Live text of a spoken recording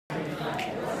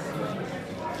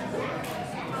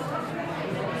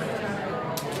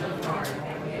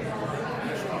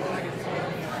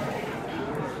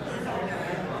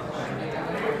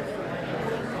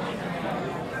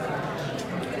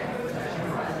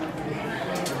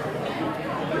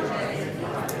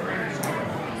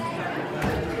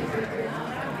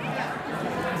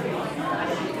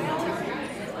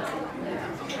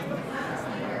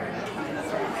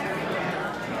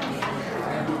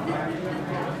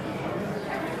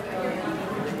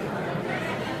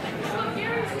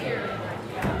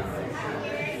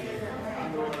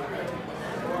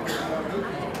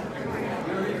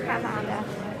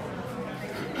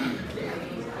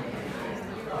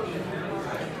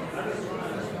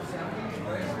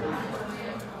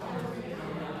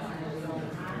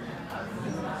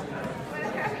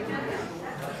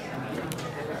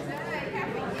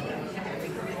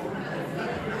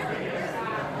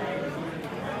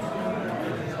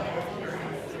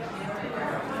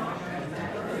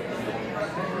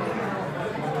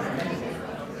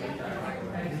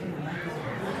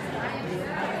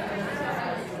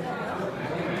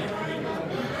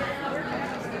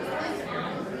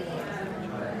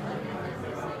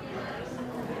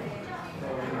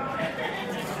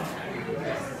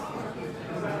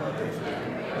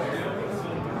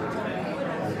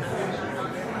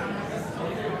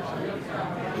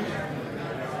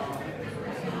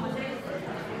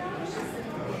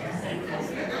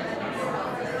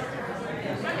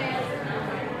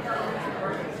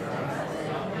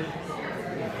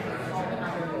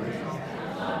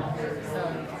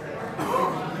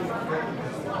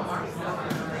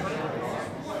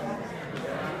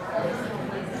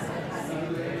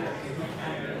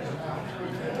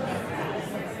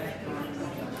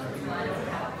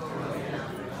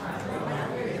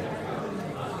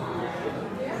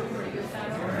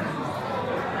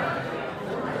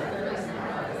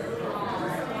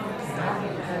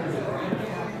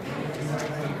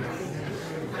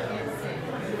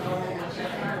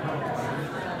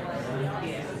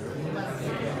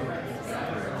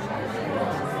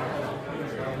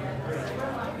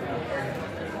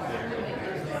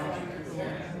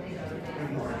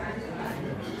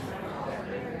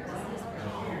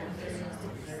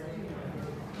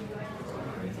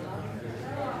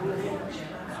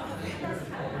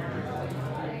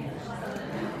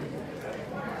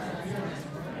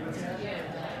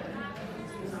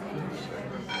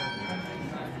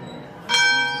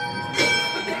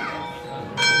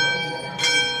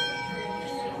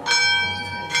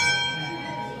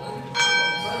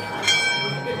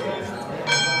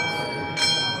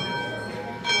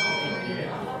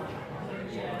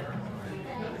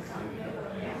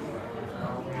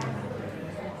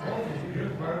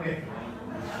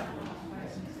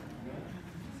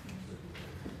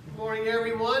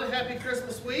everyone. Happy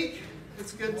Christmas week.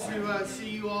 It's good to see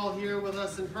you all here with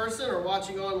us in person or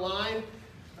watching online.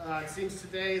 It seems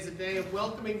today is a day of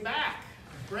welcoming back.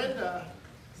 Brenda,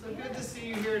 so good to see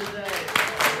you here today.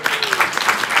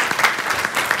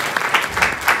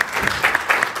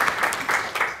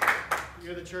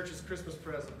 You're the church's Christmas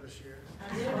present this year.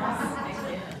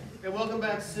 And welcome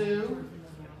back, Sue.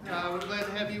 We're glad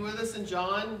to have you with us, and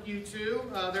John, you too.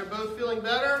 They're both feeling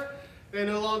better. They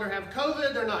no longer have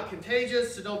COVID. They're not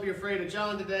contagious, so don't be afraid of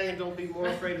John today, and don't be more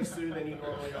afraid of Sue than you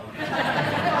normally are.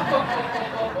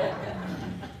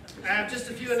 I have just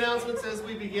a few announcements as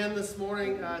we begin this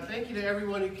morning. Thank you to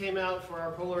everyone who came out for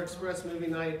our Polar Express movie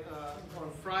night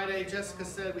on Friday. Jessica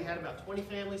said we had about 20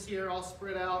 families here, all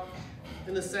spread out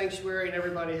in the sanctuary, and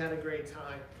everybody had a great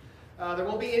time. There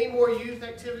won't be any more youth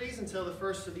activities until the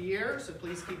first of the year, so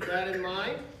please keep that in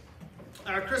mind.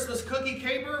 Our Christmas cookie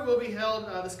caper will be held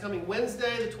this coming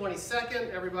Wednesday, the 22nd.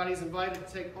 Everybody's invited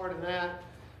to take part in that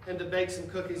and to bake some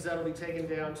cookies that will be taken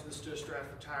down to the Stuarts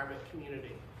retirement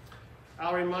community.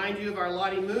 I'll remind you of our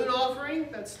Lottie Moon offering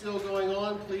that's still going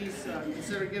on. Please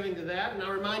consider giving to that. And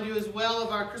I'll remind you as well of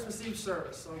our Christmas Eve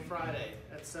service on Friday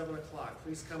at 7 o'clock.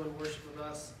 Please come and worship with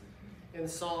us in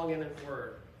song and in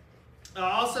word.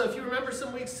 Also, if you remember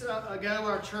some weeks ago,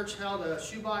 our church held a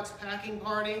shoebox packing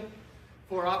party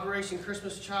for Operation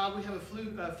Christmas Child. We have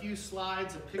a few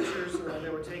slides of pictures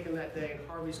that were taken that day, and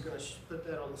Harvey's going to put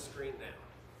that on the screen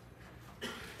now.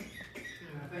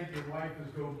 And I think your wife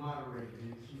is going to moderate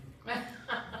it.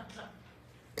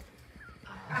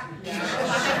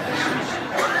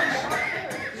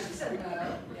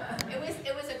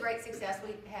 It was a great success.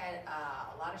 We had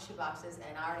a lot of shoe boxes,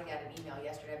 and I already got an email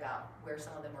yesterday about where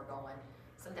some of them were going.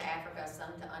 Some to Africa,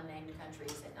 some to unnamed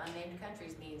countries. And unnamed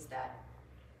countries means that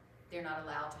they're not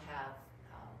allowed to have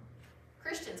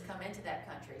Christians come into that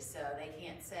country, so they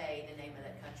can't say the name of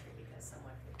that country because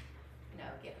someone could,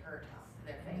 get hurt on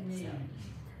their faith. So,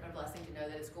 what a blessing to know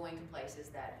that it's going to places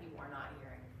that people are not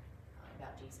hearing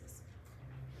about Jesus.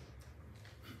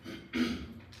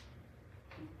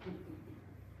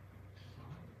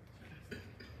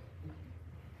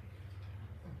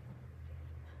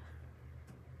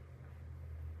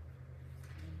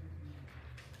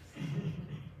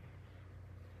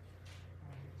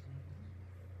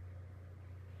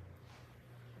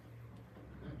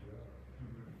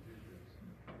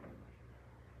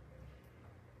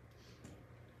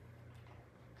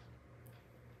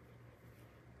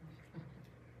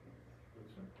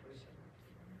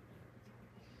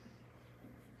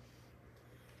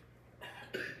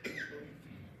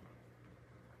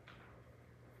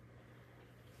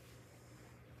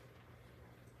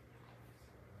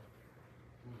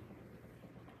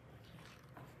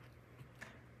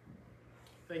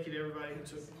 Thank you to everybody who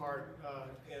took part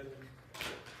in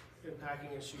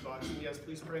packing a shoebox. And yes,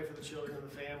 please pray for the children and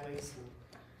the families. And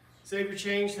save your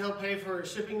change to help pay for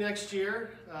shipping next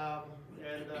year.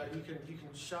 You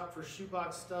can shop for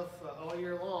shoebox stuff all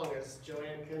year long, as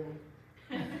Joanne can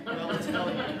tell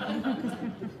you.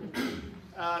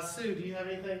 Sue, do you have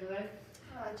anything today?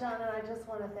 John and I just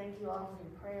want to thank you all for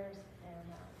your prayers,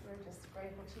 and we're just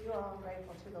grateful to you all and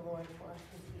grateful to the Lord for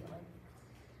his healing.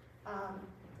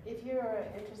 If you're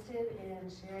interested in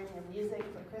sharing your music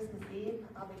for Christmas Eve,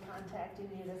 I'll be contacting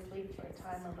you this week for a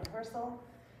time of rehearsal.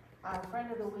 Our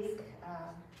friend of the week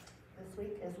this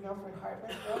week is Milford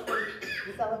Hartman. Milford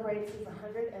celebrates his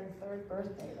 103rd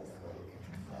birthday this week,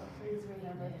 so please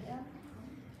remember him.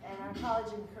 And our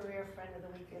college and career friend of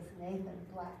the week is Nathan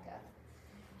Blacka.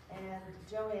 And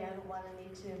Joanne wanted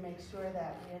me to make sure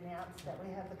that we announce that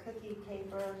we have the cookie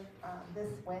caper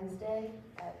this Wednesday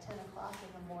at 10 o'clock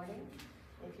in the morning.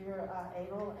 If you're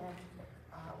able and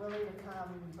willing to come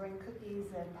bring cookies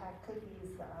and pack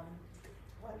cookies,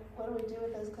 what do we do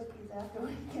with those cookies after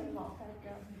we get them all packed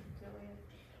up, Joanne?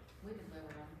 We deliver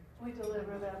them. We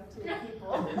deliver them to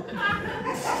people.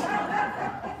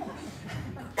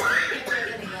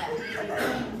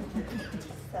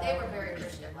 They were very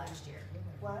Christian last year.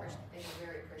 What? They were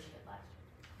very Christian last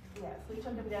year. Yes, we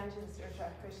took them down to the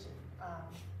Stuarts Christian,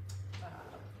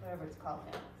 whatever it's called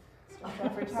now.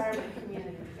 Stuarts retirement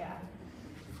community, yeah.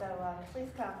 So please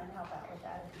come and help out with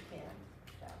that if you can.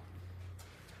 So,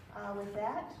 with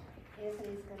that,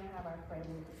 Anthony's going to have our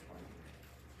prelude this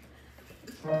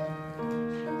morning.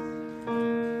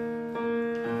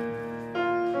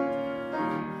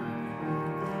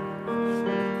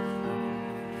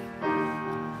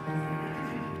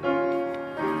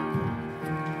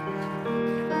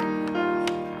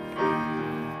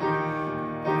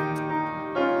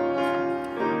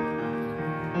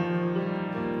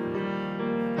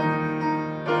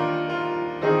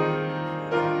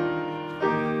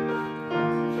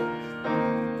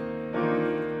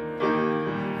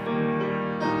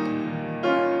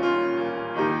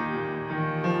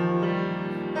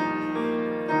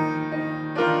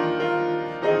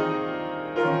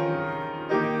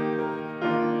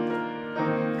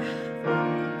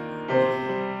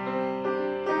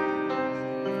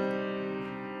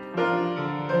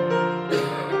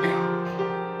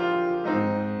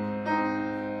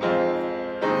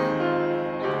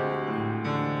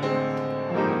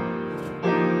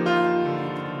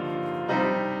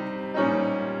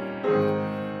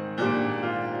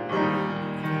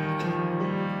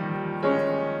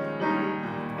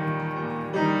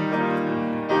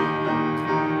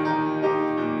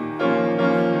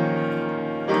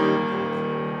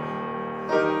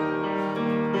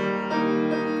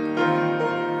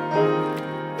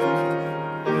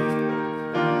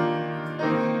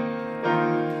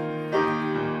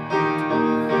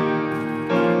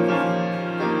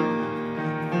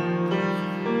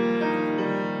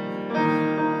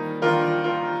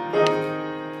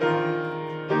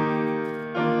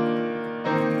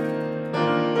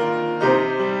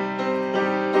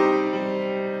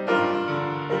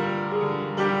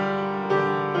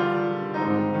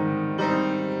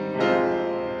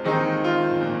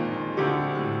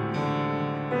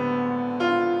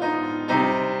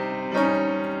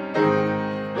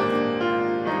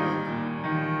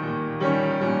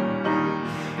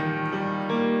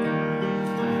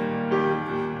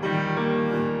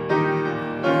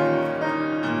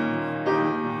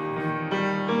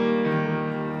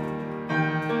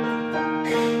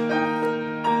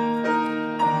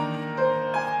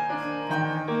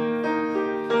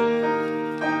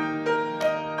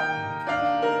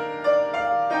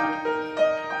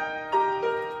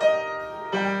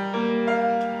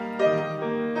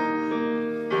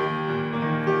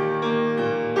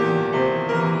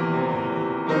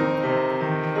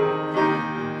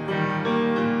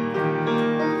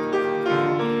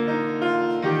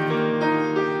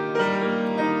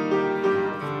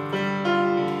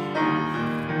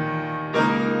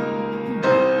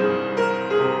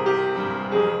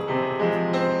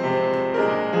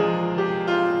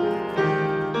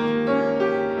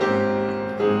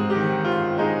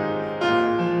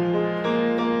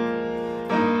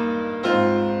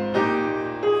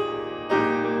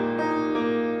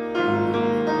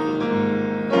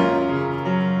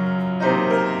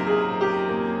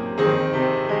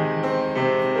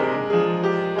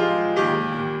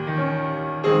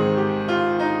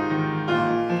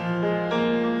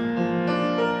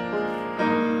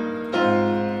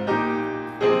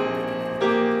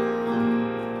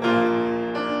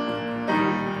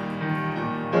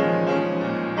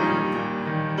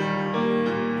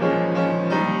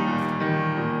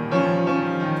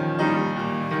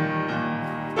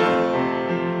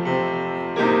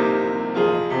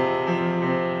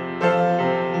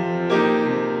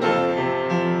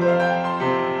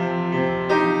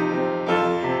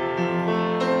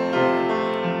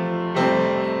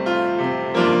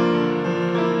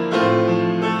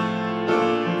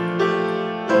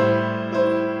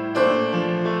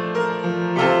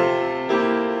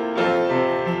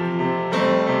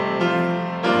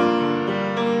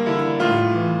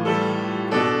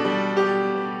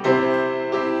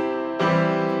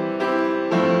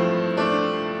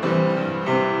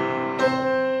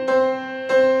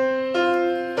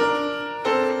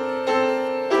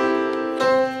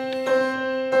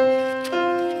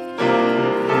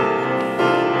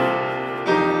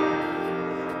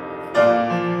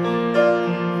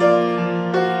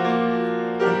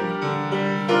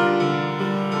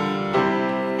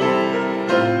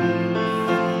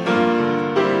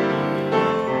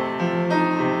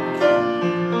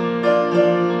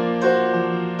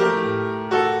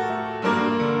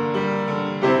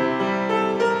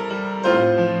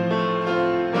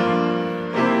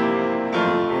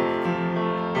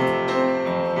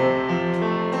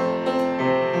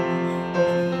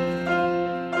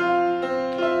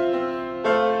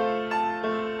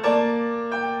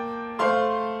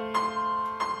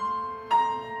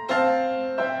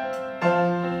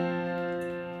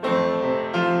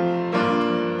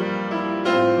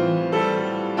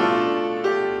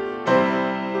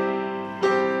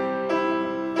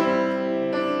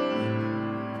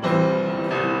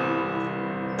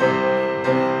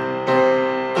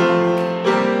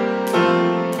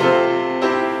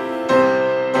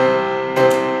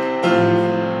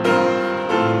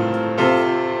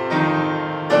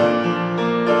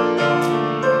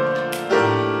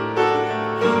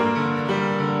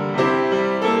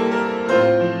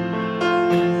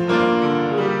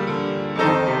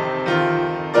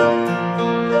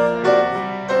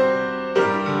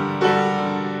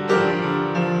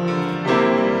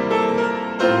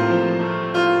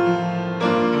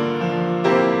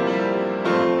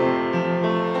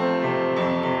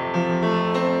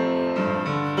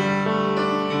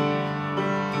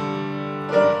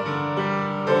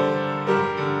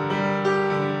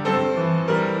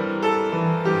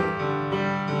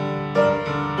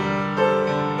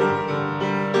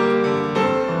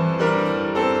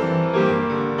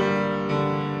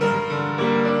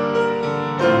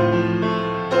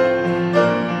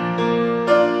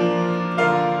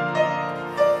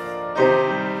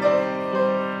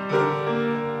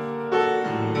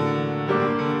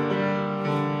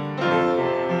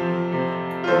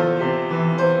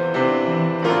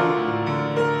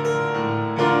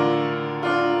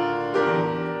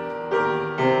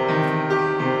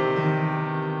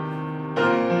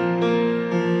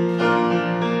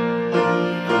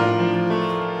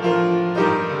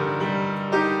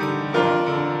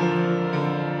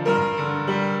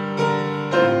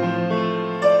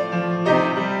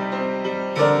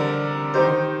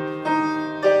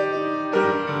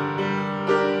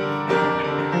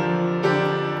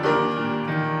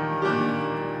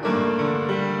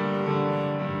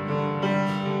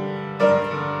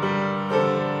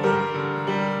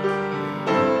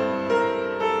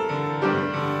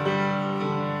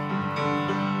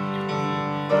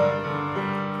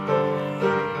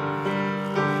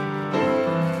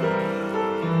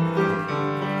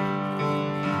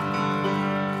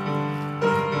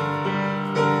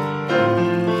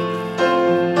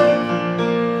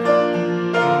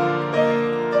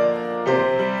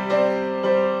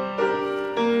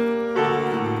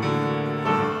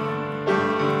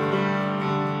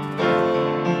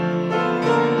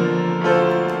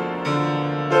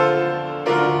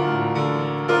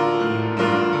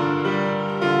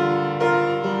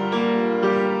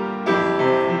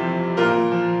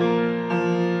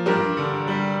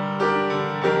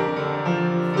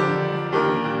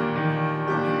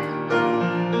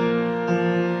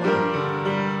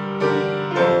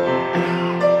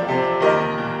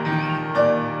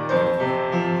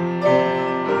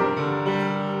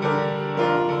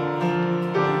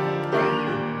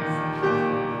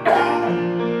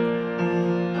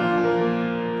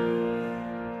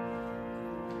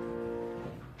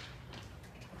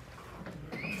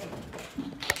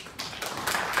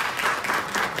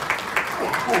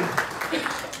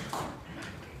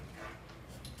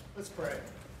 Let's pray.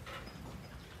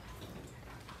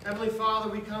 Heavenly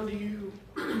Father, we come to you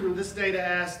this day to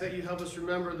ask that you help us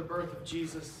remember the birth of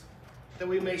Jesus, that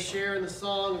we may share in the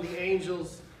song of the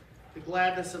angels, the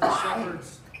gladness of the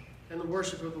shepherds, and the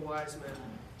worship of the wise men.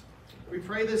 We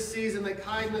pray this season that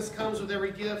kindness comes with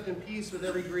every gift and peace with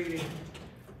every greeting.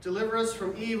 Deliver us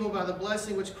from evil by the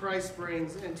blessing which Christ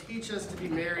brings, and teach us to be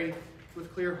merry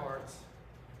with clear hearts.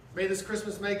 May this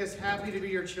Christmas make us happy to be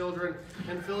your children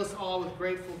and fill us all with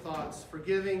grateful thoughts,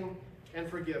 forgiving and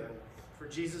forgiven. For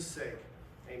Jesus' sake,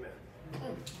 amen.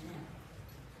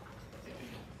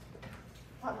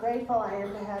 How grateful I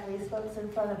am to have these folks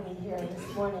in front of me here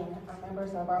this morning, are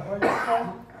members of our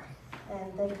orchestra,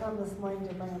 and they come this morning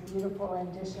to bring a beautiful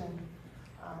rendition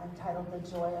entitled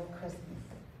The Joy of Christmas.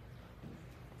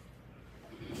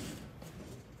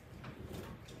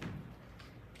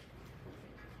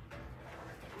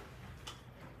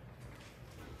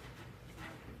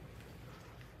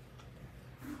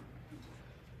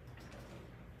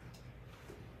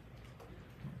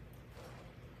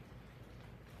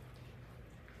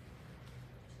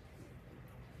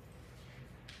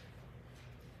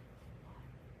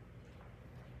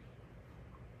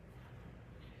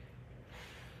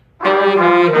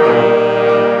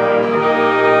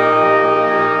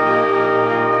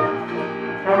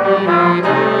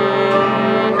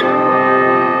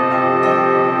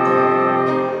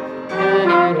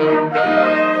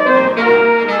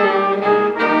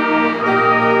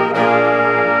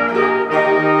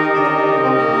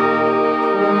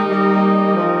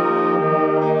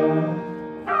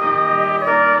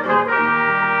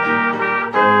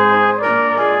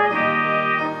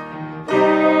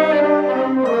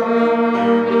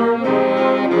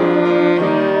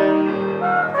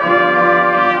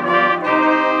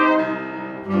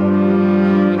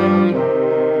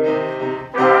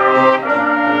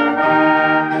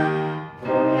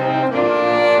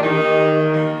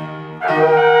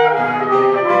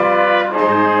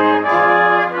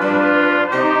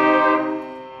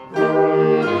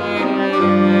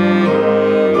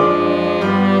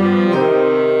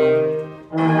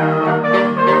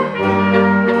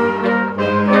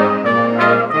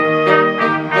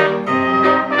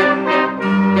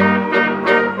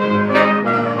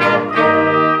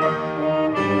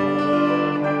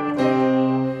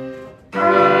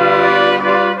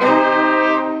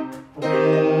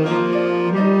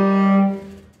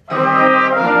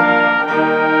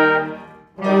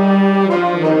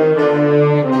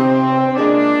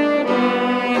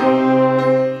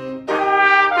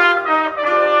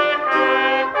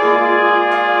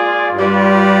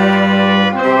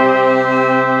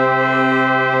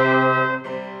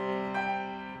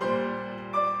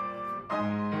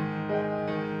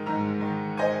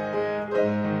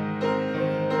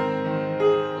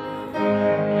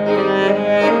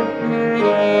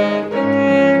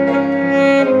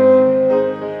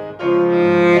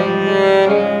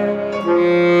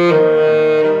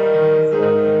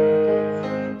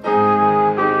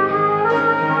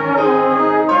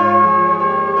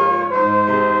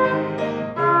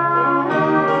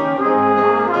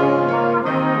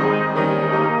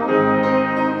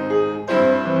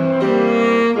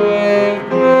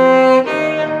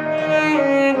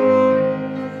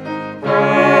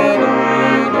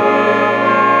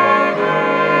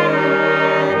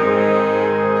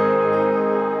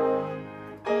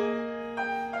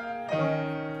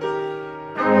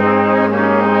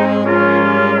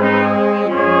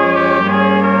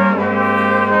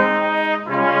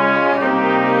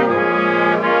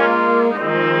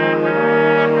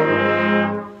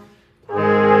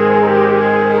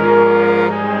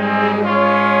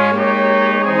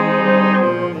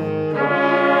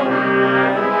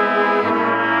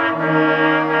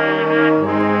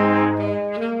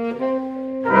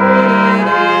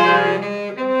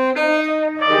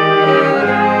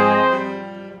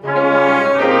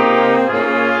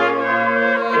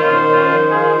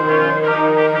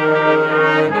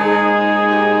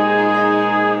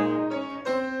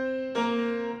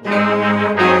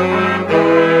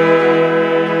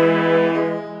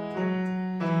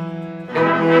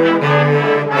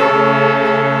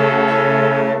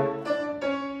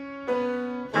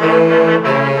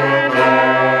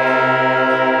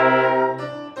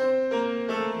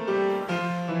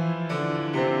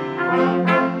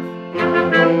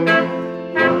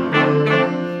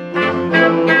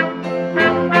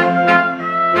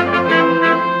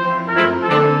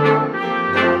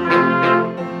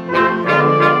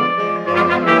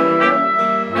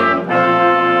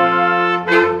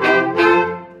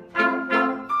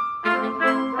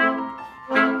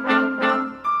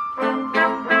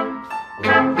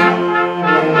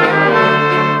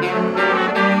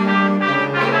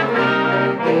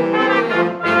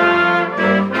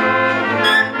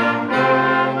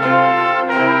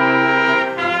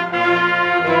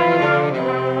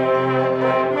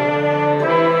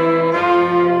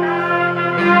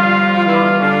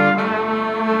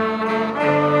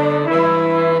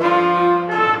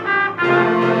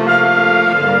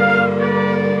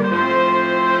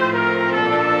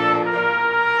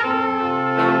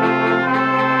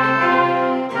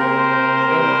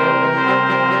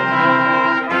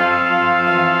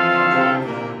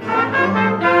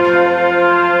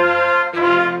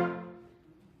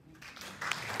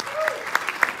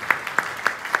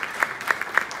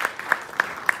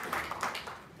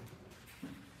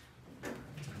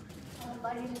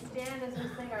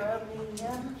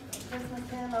 Christmas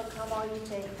hymn, "O Come All Ye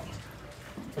Faithful."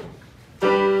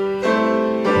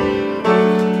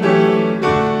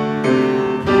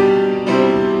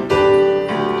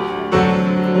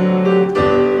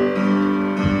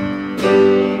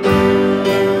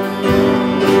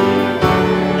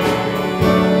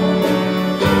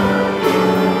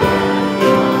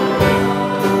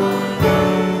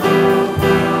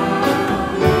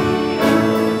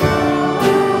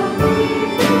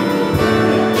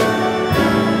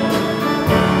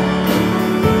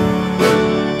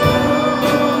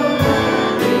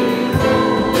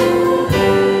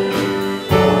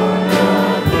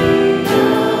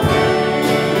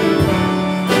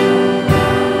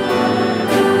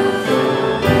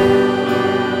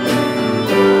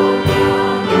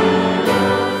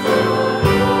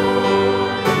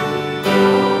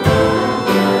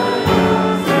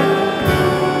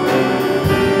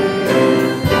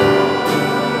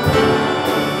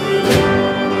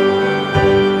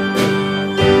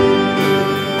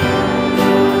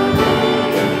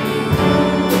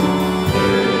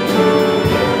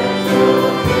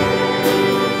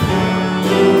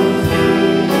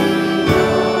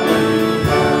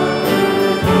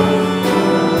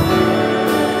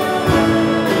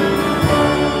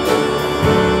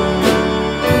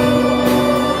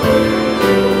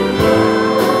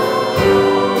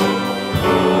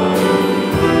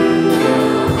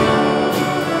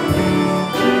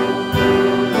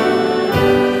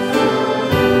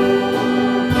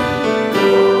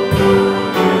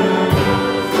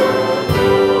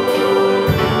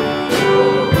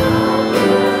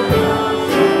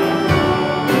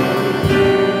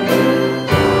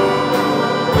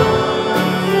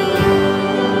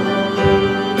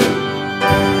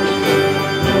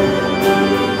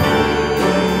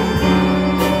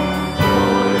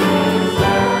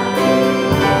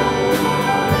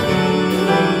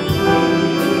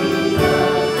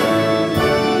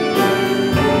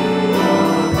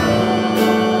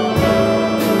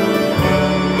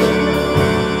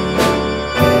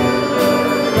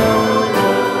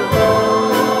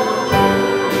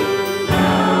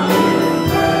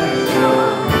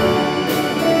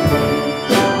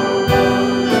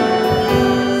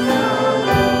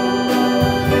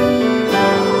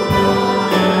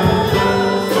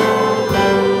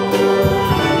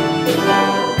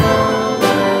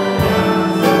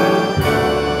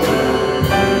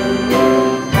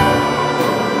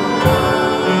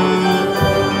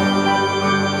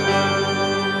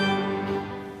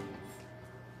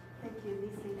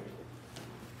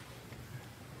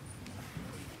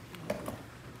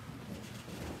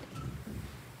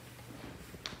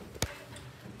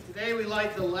 Today we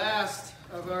light the last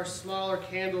of our smaller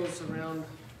candles around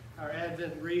our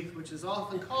Advent wreath, which is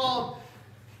often called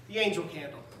the angel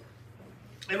candle.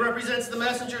 It represents the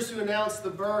messengers who announced the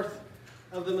birth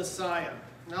of the Messiah.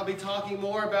 And I'll be talking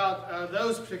more about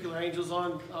those particular angels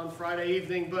on Friday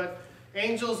evening, but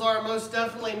angels are most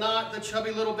definitely not the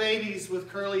chubby little babies with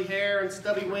curly hair and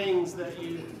stubby wings that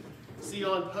you see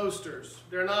on posters.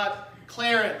 They're not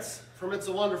Clarence from It's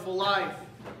a Wonderful Life.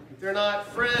 They're not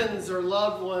friends or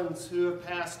loved ones who have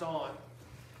passed on.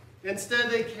 Instead,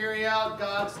 they carry out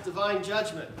God's divine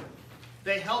judgment.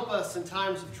 They help us in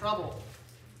times of trouble.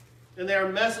 And they are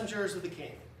messengers of the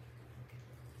King.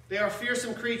 They are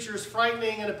fearsome creatures,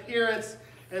 frightening in appearance,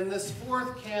 and this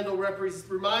fourth candle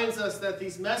reminds us that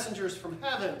these messengers from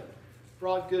heaven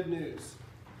brought good news.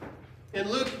 In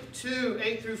Luke 2,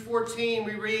 8 through 14,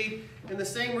 we read, "In the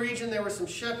same region there were some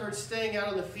shepherds staying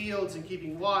out in the fields and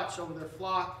keeping watch over their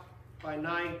flock by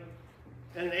night.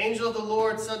 And an angel of the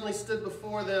Lord suddenly stood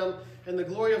before them, and the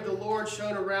glory of the Lord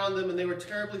shone around them, and they were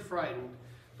terribly frightened.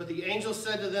 But the angel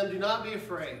said to them, 'Do not be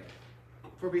afraid,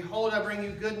 for behold, I bring you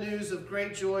good news of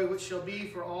great joy, which shall be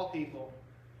for all people.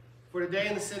 For today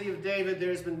in the city of David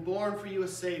there has been born for you a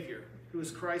Savior, who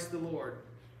is Christ the Lord.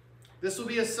 This will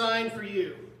be a sign for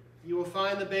you. You will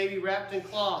find the baby wrapped in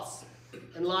cloths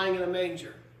and lying in a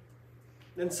manger.'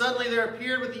 And suddenly there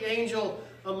appeared with the angel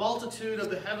a multitude of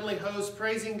the heavenly host,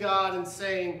 praising God and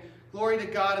saying, 'Glory to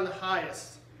God in the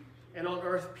highest, and on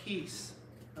earth peace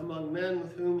among men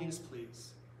with whom he is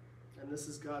pleased.'" And this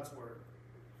is God's word.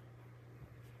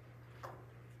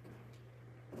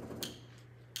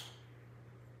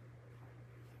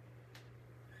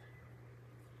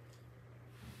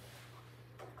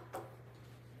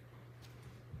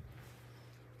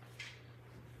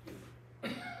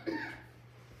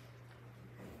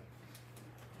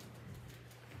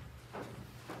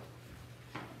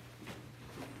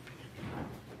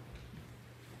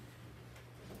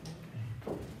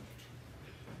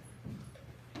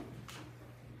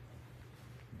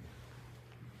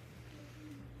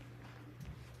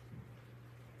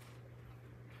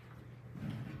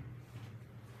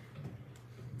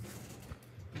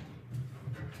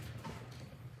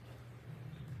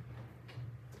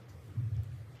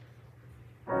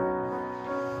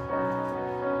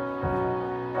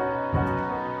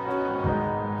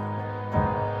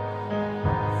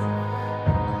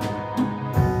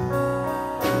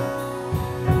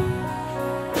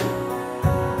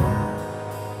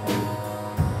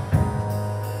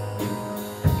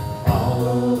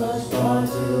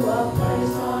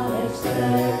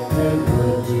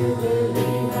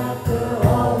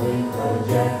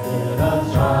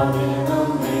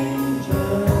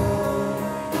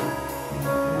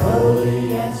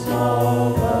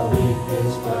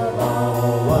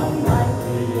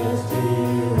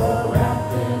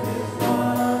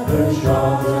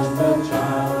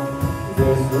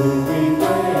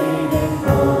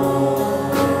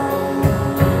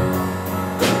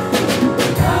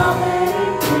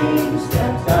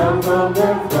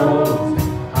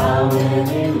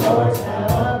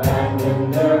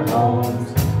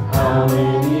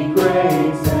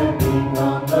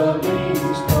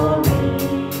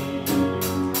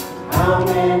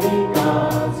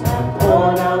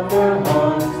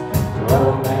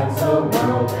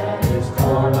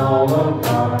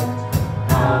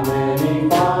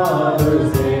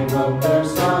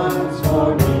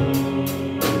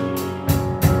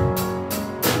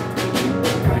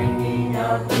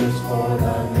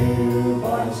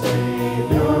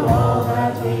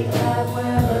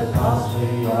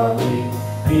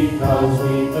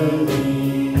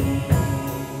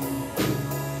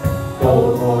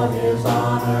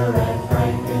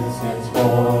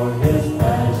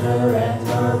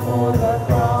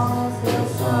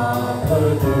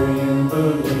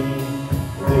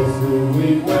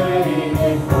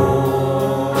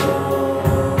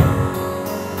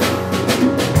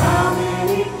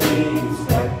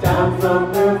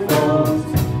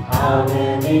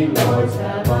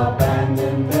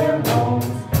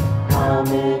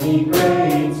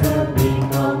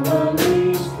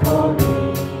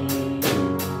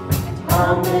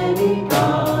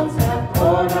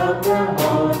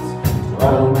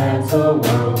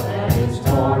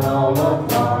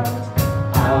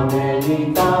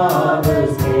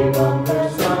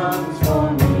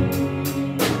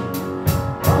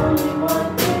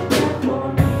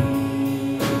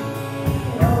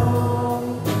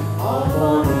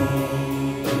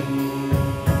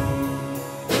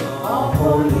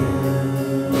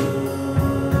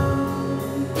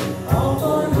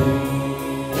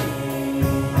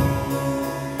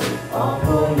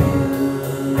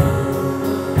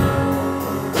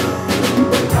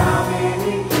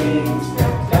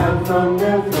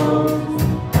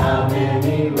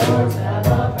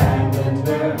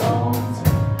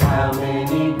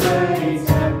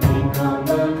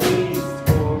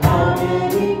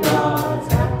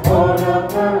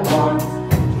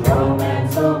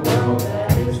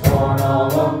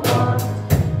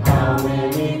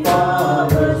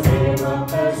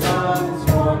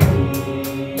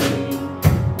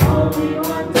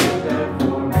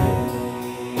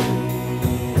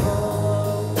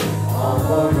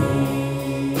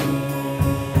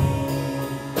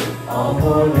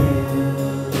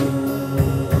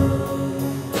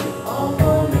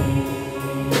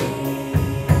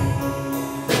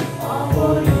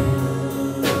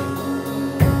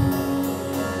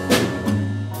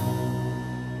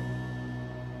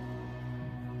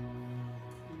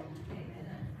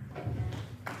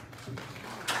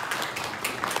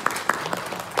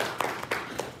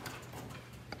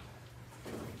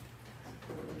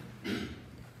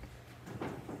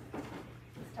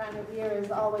 Time of year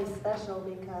is always special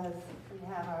because we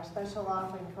have our special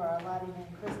offering for our Lottie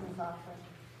and Christmas offering.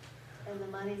 And the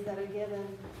monies that are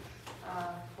given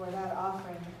for that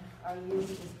offering are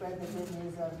used to spread the good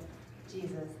news of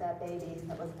Jesus, that baby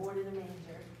that was born in a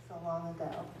manger so long ago,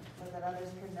 so that others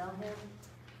can know him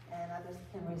and others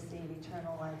can receive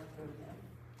eternal life through him.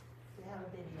 We have a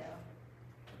video.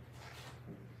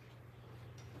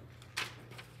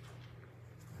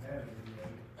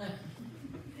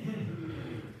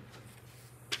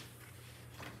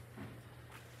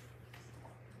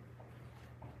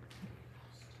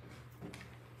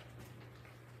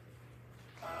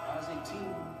 As a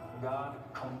team, God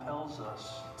compels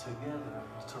us together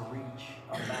to reach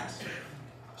a massive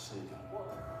city.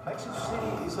 Mexico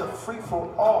City is a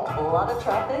free-for-all. A lot of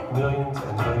traffic. Millions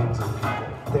and millions of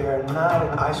people. They are not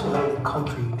an isolated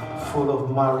country full of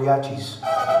mariachis.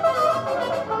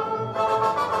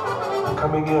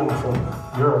 Coming in from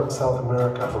Europe, South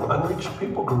America, from unreached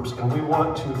people groups, and we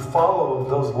want to follow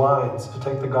those lines to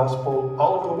take the gospel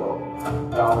all over the world.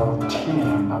 Our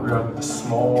team, we are a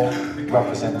small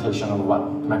representation of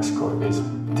what Mexico is.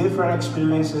 Different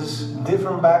experiences,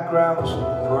 different backgrounds.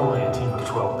 We're only a team of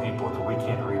 12 people that we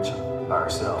can't reach by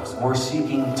ourselves. We're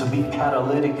seeking to be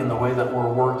catalytic in the way that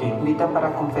we're working. Invitan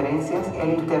para conferencias, el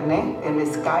internet, el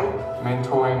Skype.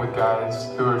 Mentoring with guys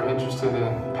who are interested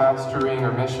in pastoring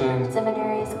or missions.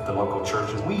 Seminaries. The local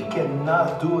churches. We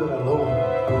cannot do it alone.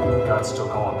 God's still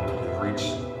calling people to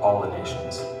reach all the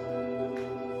nations.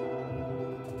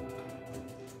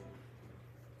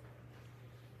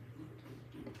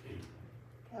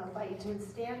 I'll invite you to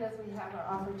stand as we have our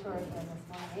offertory hymn this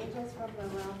morning, Angels from the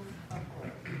Realms of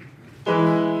Glory.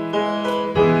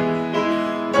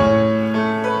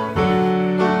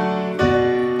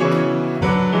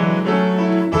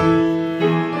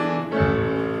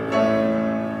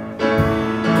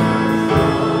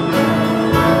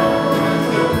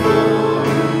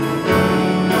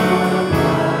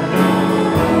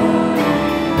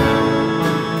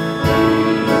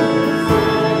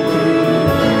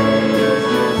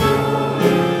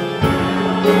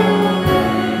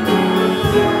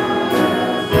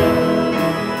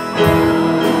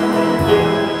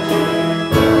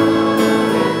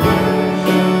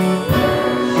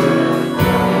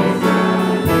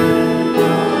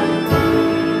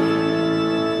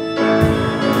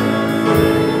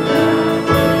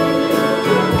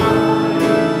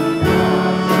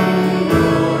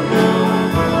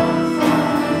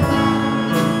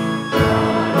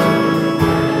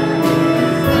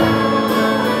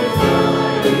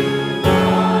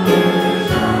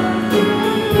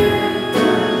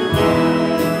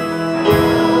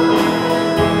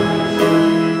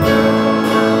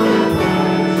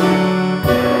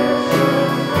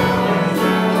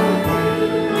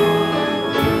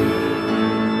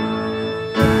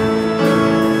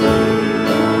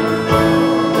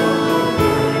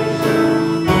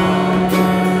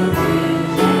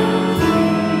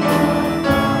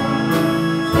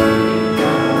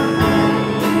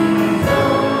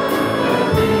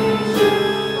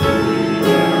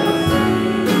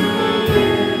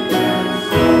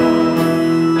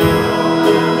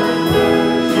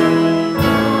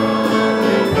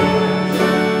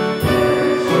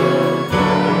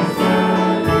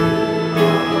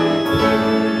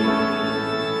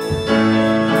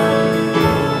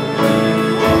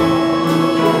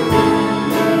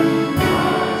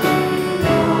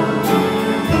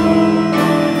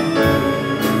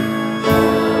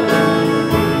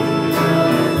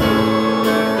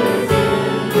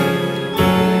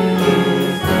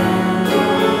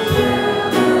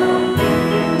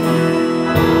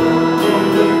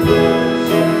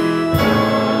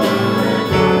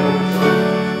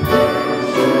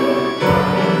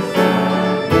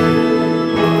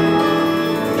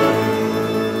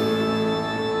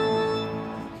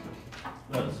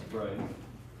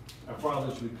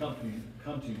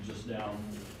 down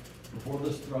before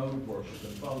this throne of worship.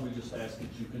 And Father, we just ask that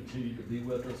you continue to be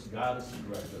with us, guide us, and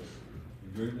direct us.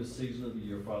 And during this season of the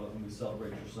year, Father, when we celebrate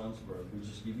your Son's birth, we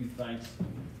just give you thanks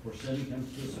for sending him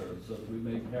to this earth so that we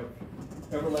may have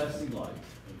everlasting life.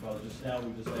 And Father, just now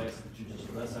we just ask that you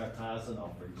just bless our tithes and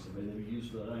offerings, and may they be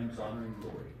used for thy name's honor and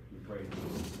glory. We pray in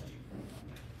Jesus' name.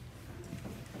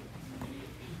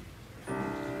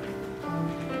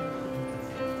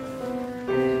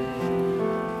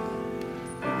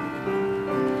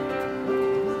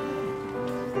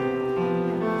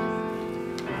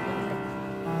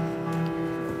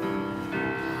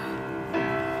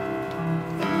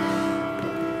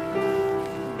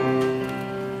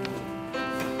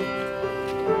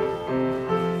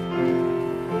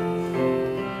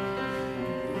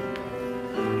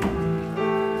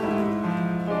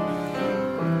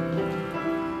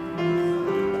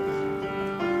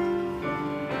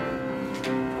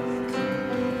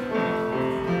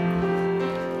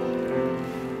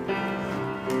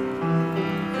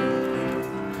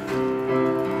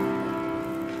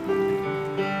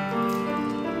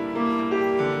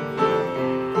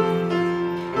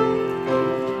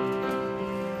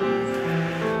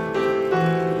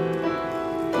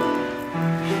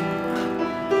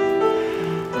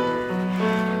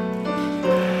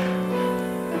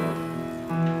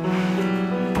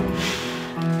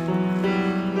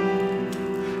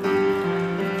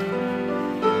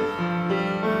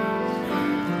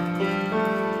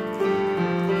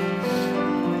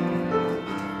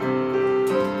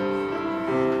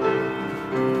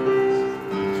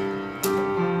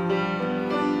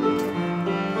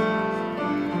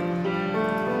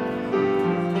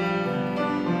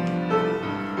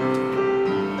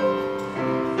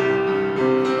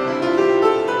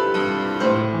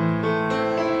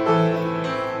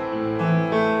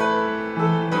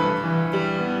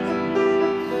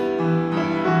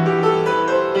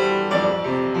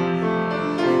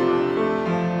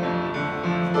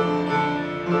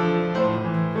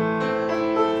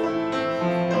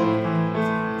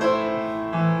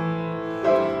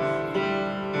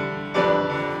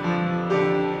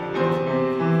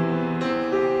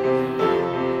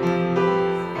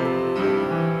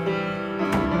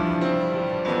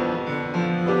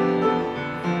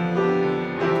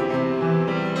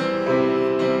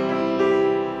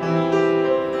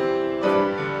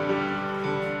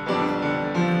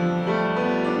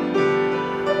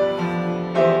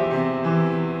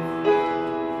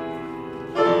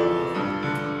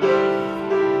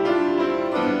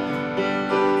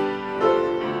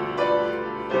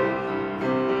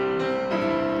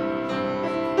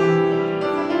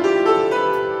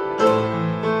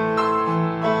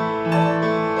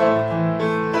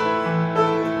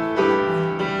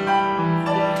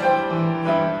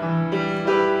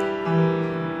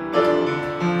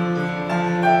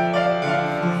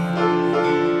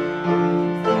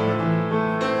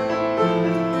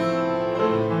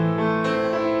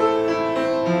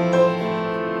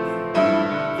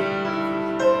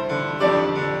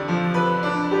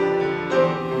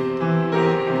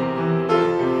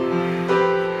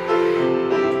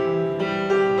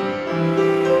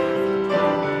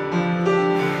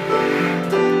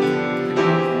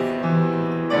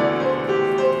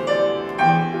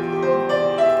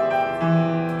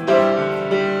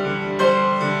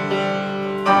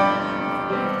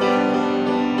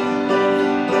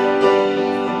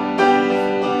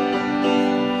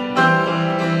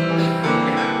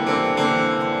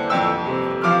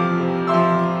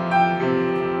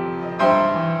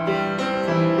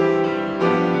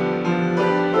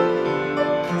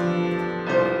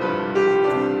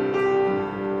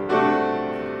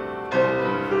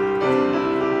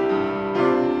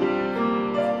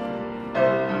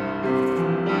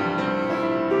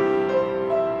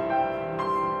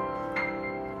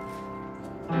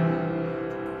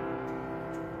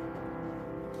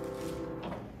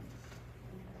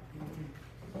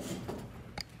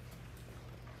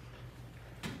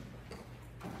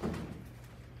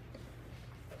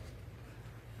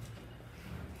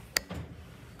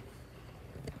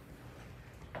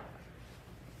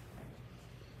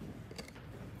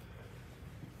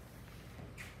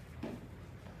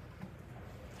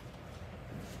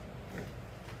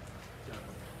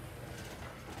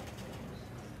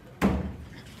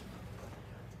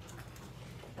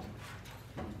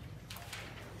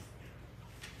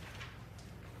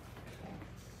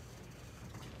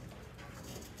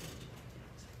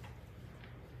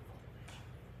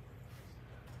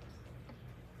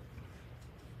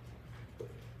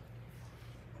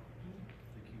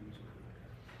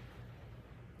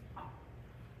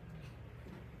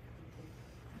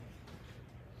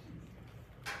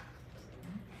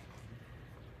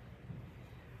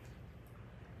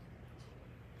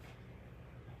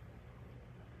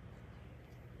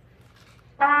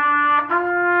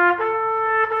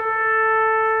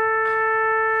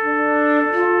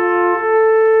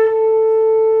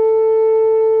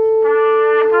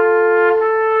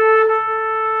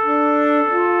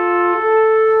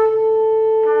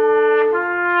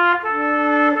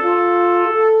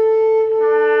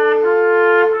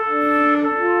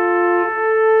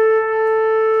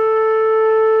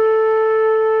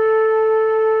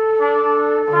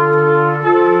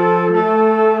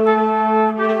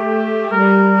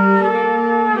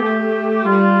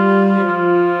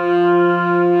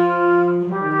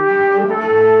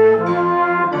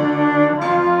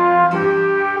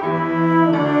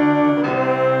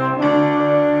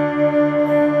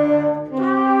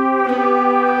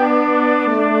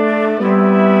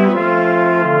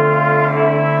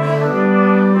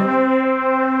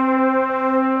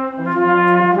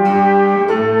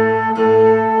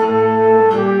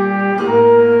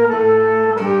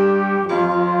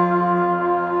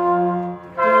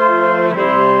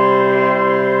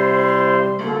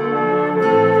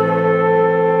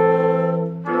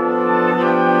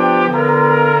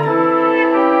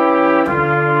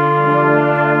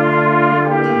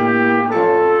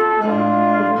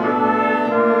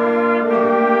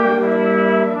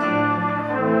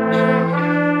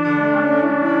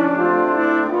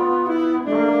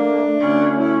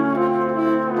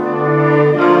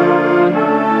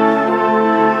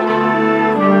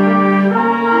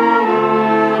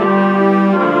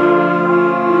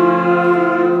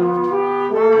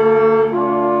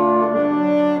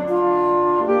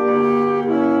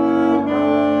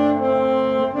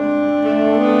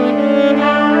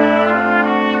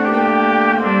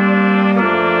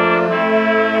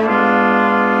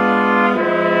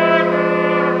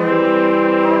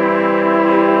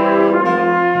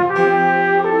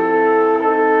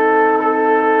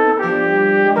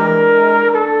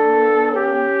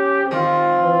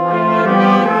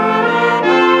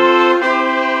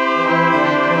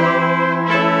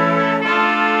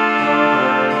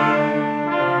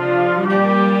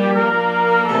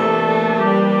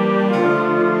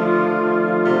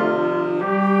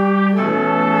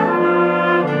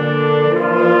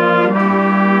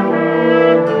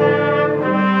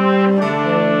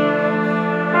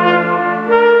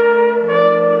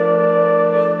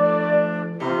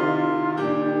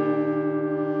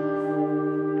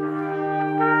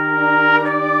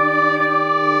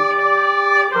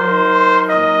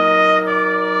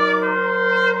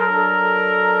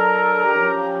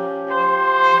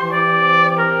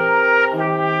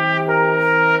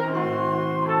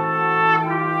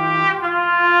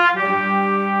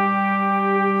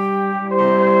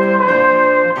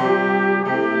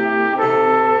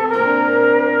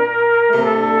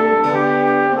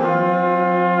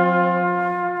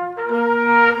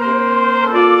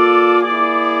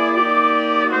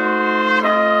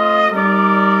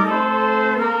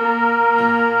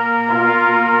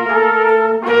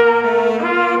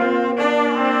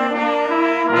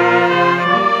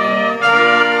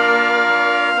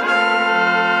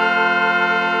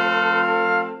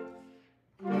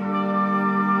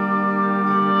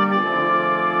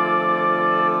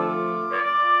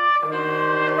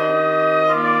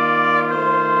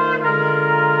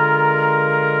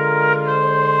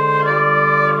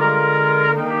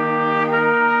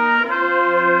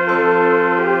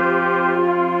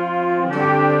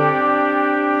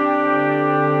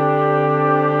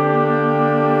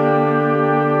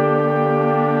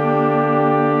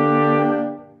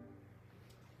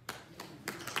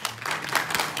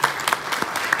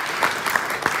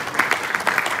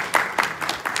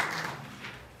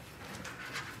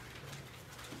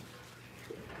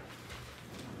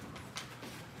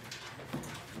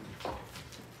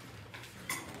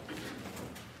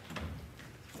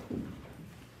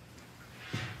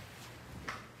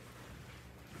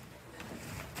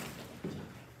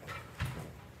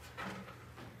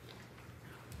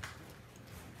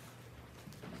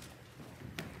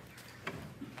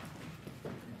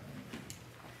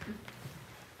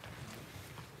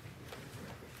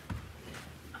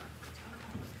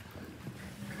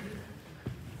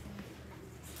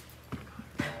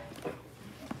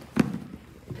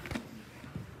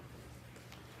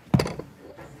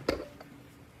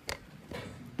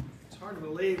 hard to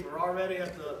believe we're already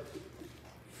at the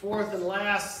fourth and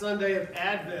last Sunday of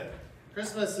Advent.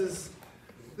 Christmas is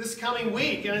this coming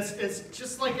week, and it's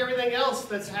just like everything else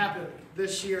that's happened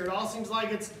this year. It all seems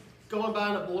like it's going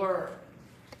by in a blur.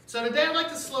 So today I'd like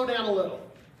to slow down a little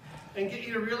and get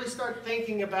you to really start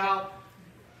thinking about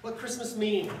what Christmas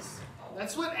means.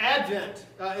 That's what Advent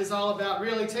is all about,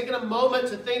 really, taking a moment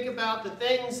to think about the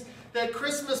things that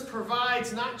Christmas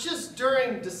provides, not just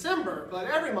during December, but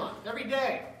every month, every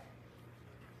day.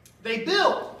 They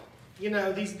build,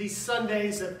 these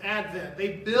Sundays of Advent. They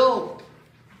build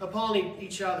upon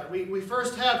each other. We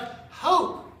first have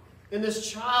hope in this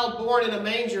child born in a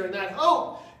manger, and that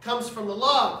hope comes from the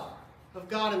love of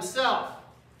God himself.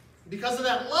 Because of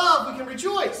that love, we can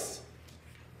rejoice.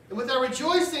 And with our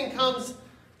rejoicing comes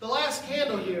the last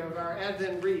candle here of our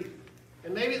Advent wreath,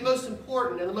 and maybe the most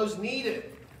important and the most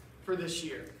needed for this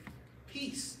year.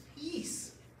 Peace. Peace.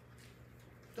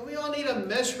 Don't we all need a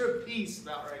measure of peace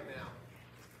about right now?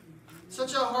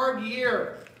 Such a hard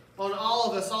year on all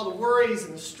of us, all the worries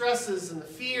and the stresses and the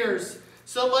fears,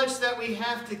 so much that we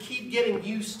have to keep getting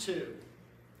used to.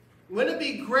 Wouldn't it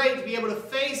be great to be able to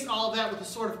face all of that with the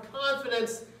sort of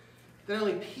confidence that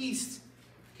only peace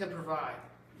can provide?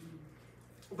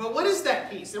 But what is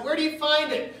that peace, and where do you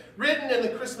find it written in the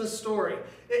Christmas story?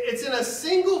 It's in a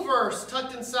single verse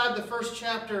tucked inside the first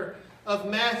chapter of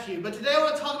Matthew. But today I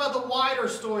want to talk about the wider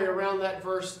story around that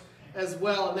verse as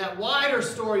well. And that wider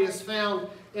story is found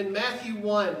in Matthew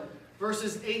 1,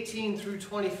 verses 18 through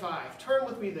 25. Turn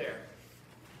with me there.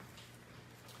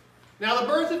 Now the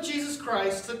birth of Jesus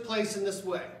Christ took place in this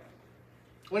way.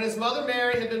 When his mother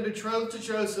Mary had been betrothed to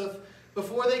Joseph,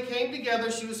 before they came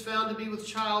together, she was found to be with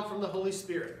child from the Holy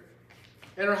Spirit.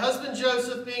 And her husband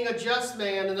Joseph, being a just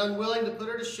man and unwilling to put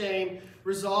her to shame,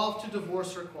 resolved to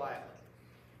divorce her quietly.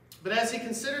 But as he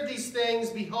considered these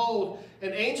things, behold,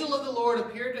 an angel of the Lord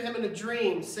appeared to him in a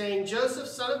dream, saying, Joseph,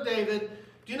 son of David,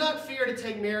 do not fear to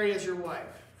take Mary as your wife,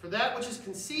 for that which is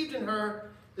conceived in her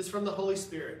is from the Holy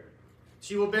Spirit.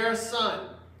 She will bear a son,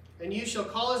 and you shall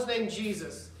call his name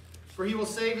Jesus, for he will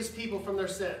save his people from their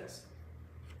sins.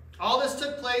 All this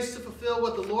took place to fulfill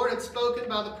what the Lord had spoken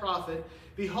by the prophet.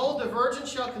 Behold, the virgin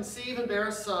shall conceive and bear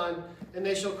a son, and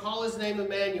they shall call his name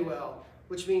Emmanuel,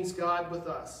 which means God with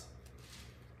us.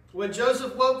 When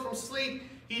Joseph woke from sleep,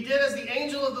 he did as the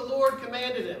angel of the Lord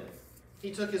commanded him.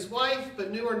 He took his wife,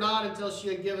 but knew her not until she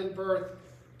had given birth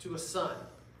to a son.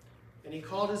 And he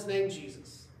called his name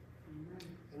Jesus.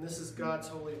 And this is God's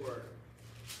holy word.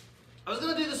 I was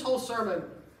going to do this whole sermon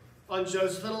on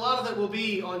Joseph, and a lot of it will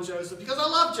be on Joseph, because I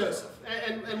love Joseph.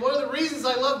 And one of the reasons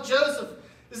I love Joseph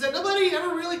is that nobody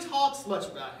ever really talks much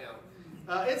about him.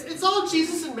 It's all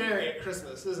Jesus and Mary at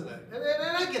Christmas, isn't it?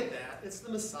 And I get that. It's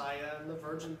the Messiah and the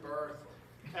virgin birth,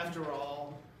 after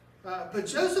all. But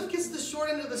Joseph gets the short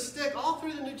end of the stick all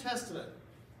through the New Testament.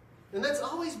 And that's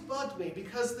always bugged me,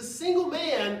 because the single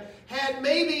man had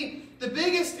maybe the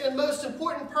biggest and most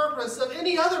important purpose of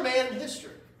any other man in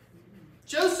history.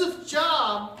 Joseph's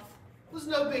job was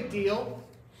no big deal.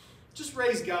 Just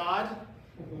raise God,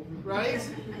 right?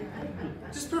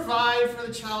 Just provide for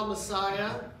the child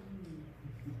Messiah.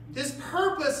 His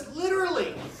purpose,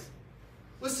 literally,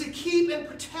 was to keep and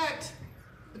protect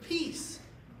the peace.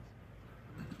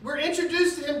 We're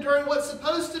introduced to him during what's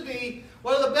supposed to be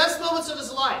one of the best moments of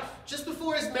his life, just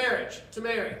before his marriage to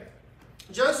Mary.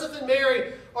 Joseph and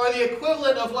Mary are the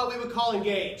equivalent of what we would call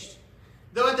engaged.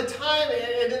 Though at the time,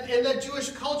 in that Jewish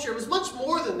culture, it was much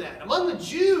more than that. Among the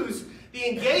Jews, the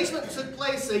engagement took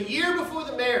place a year before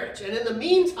the marriage. And in the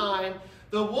meantime,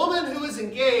 the woman who was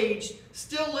engaged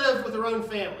still lived with her own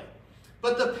family.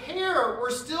 But the pair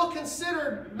were still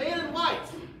considered man and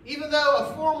wife, even though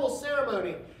a formal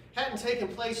ceremony hadn't taken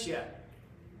place yet.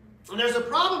 And there's a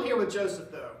problem here with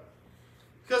Joseph, though,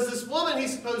 because this woman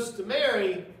he's supposed to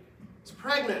marry is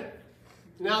pregnant.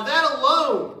 Now that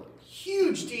alone,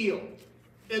 huge deal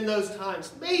in those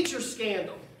times, major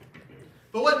scandal.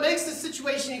 But what makes the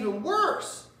situation even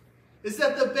worse is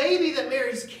that the baby that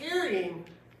Mary's carrying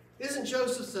isn't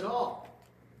Joseph's at all.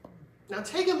 Now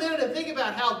take a minute and think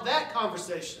about how that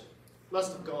conversation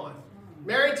must have gone.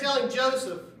 Mary telling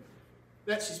Joseph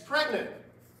that she's pregnant.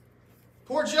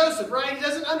 Poor Joseph, right? He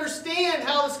doesn't understand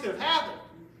how this could have happened.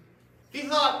 He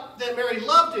thought that Mary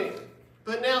loved him,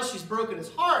 but now she's broken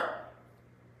his heart.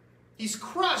 He's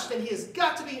crushed, and he has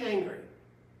got to be angry.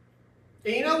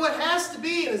 And you know what has to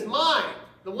be in his mind?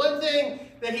 The one thing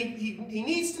that he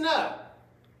needs to know.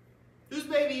 Whose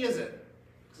baby is it?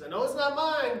 Because I know it's not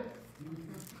mine.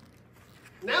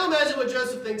 Now imagine what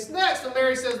Joseph thinks next when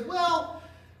Mary says, well,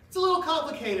 it's a little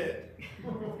complicated.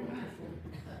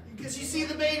 Because you see,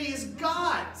 the baby is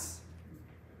God's.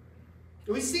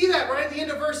 And we see that right at the end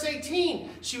of verse 18.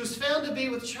 She was found to be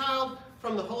with child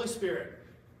from the Holy Spirit.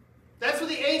 That's what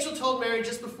the angel told Mary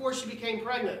just before she became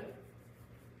pregnant.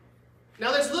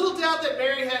 Now, there's little doubt that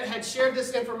Mary had shared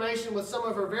this information with some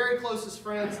of her very closest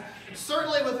friends,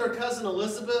 certainly with her cousin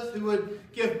Elizabeth, who would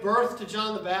give birth to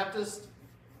John the Baptist.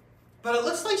 But it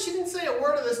looks like she didn't say a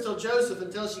word of this till Joseph,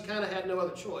 until she kind of had no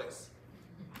other choice.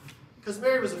 Because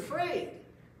Mary was afraid.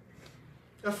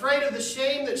 Afraid of the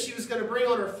shame that she was going to bring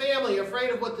on her family, afraid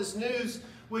of what this news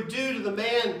would do to the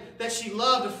man that she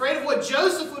loved, afraid of what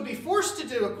Joseph would be forced to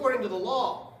do according to the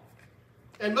law.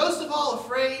 And most of all,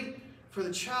 afraid for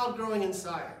the child growing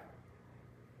inside her.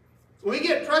 We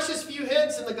get precious few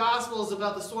hints in the Gospels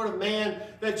about the sort of man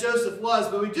that Joseph was,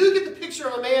 but we do get the picture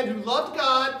of a man who loved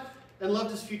God and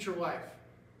loved his future wife.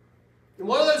 And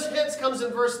one of those hints comes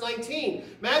in verse 19.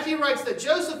 Matthew writes that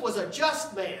Joseph was a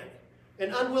just man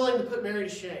and unwilling to put Mary to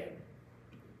shame.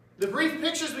 The brief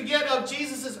pictures we get of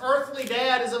Jesus' earthly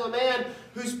dad is of a man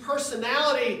whose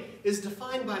personality is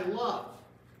defined by love.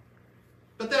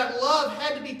 But that love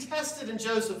had to be tested in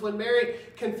Joseph when Mary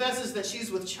confesses that she's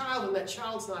with child and that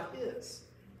child's not his.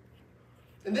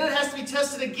 And then it has to be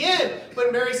tested again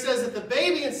when Mary says that the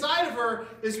baby inside of her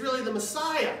is really the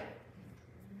Messiah.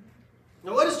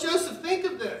 Now, what does Joseph think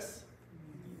of this?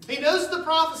 He knows the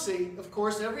prophecy, of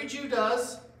course, every Jew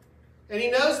does. And he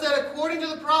knows that according to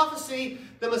the prophecy,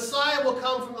 the Messiah will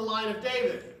come from the line of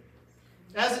David.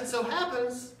 As it so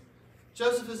happens,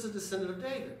 Joseph is a descendant of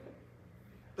David.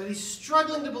 But he's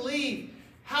struggling to believe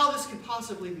how this could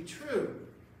possibly be true.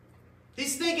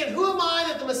 He's thinking, who am I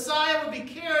that the Messiah would be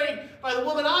carried by the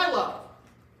woman I love?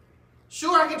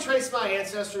 Sure, I can trace my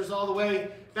ancestors all the way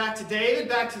back to David,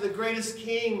 back to the greatest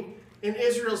king in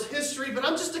Israel's history, but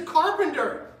I'm just a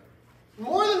carpenter.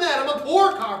 More than that, I'm a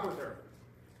poor carpenter.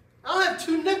 I don't have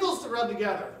 2 nickels to rub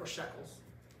together, or shekels.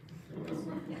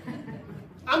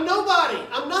 I'm nobody.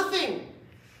 I'm nothing.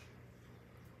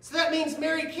 So that means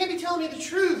Mary can't be telling me the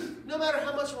truth, no matter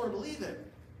how much I want to believe it.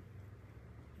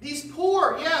 These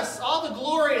poor, yes, all the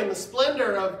glory and the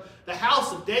splendor of the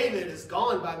house of David is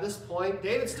gone by this point.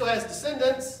 David still has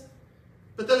descendants,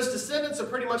 but those descendants are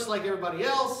pretty much like everybody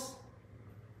else,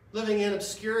 living in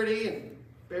obscurity and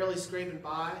barely scraping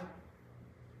by.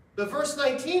 But verse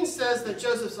 19 says that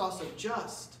Joseph's also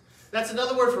just. That's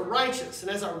another word for righteous. And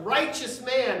as a righteous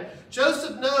man,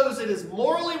 Joseph knows it is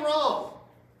morally wrong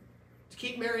to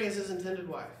keep Mary as his intended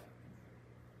wife.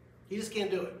 He just can't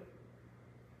do it.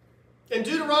 In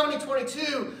Deuteronomy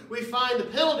 22, we find the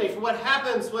penalty for what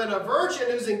happens when a virgin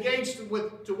who's engaged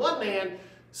to one man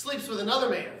sleeps with another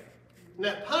man. And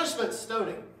that punishment's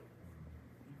stoning.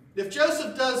 If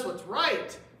Joseph does what's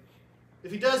right,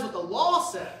 if he does what the law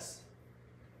says,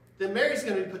 then Mary's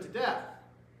going to be put to death.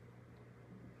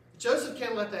 Joseph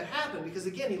can't let that happen because,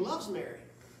 again, he loves Mary.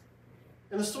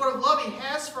 And the sort of love he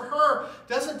has for her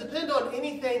doesn't depend on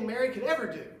anything Mary could ever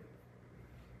do.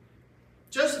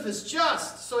 Joseph is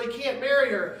just, so he can't marry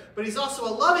her, but he's also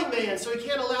a loving man, so he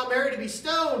can't allow Mary to be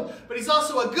stoned, but he's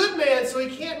also a good man, so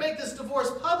he can't make this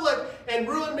divorce public and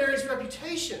ruin Mary's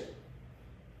reputation.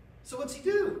 So what's he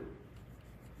do?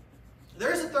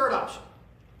 There's a third option.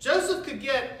 Joseph could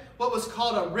get what was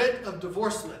called a writ of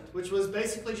divorcement, which was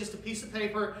basically just a piece of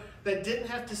paper that didn't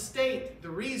have to state the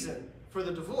reason for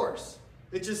the divorce.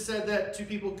 It just said that 2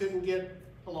 people couldn't get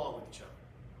along with each other.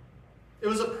 It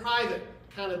was a private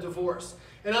kind of divorce.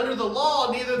 And under the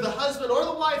law, neither the husband or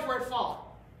the wife were at fault.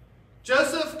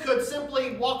 Joseph could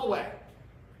simply walk away,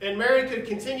 and Mary could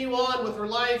continue on with her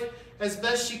life as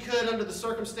best she could under the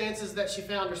circumstances that she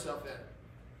found herself in.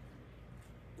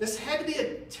 This had to be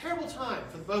a terrible time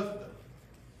for both of them.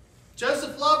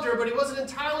 Joseph loved her, but he wasn't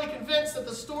entirely convinced that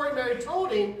the story Mary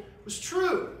told him was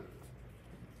true.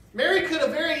 Mary could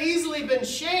have very easily been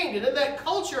shamed, and in that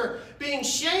culture, being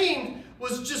shamed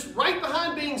was just right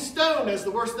behind being stoned as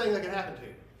the worst thing that could happen to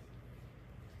you.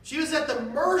 She was at the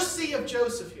mercy of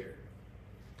Joseph here.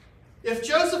 If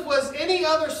Joseph was any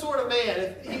other sort of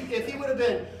man, if he would have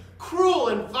been cruel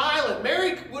and violent,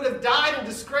 Mary would have died in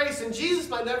disgrace, and Jesus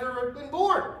might never have been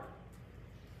born.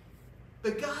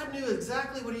 But God knew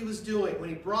exactly what he was doing when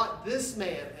he brought this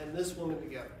man and this woman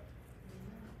together.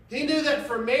 He knew that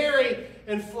for Mary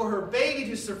and for her baby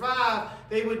to survive,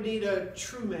 they would need a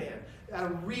true man, a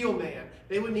real man.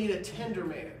 They would need a tender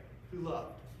man who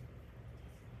loved.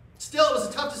 Still, it was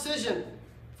a tough decision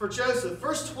for Joseph.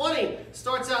 Verse 20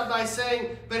 starts out by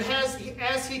saying, but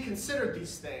as he considered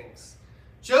these things,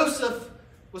 Joseph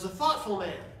was a thoughtful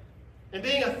man. And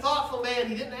being a thoughtful man,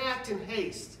 he didn't act in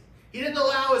haste. He didn't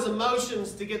allow his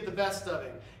emotions to get the best of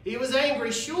him. He was angry,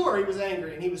 sure he was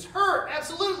angry, and he was hurt,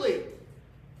 absolutely.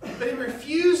 But he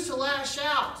refused to lash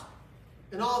out.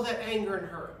 and all that anger and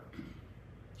hurt.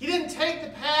 He didn't take the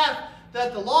path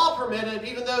that the law permitted,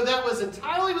 even though that was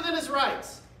entirely within his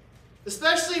rights.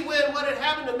 Especially when what had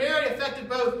happened to Mary affected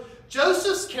both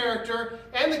Joseph's character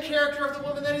and the character of the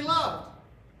woman that he loved.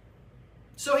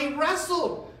 So he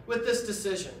wrestled with this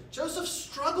decision. Joseph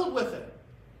struggled with it.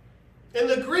 In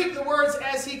the Greek, the words,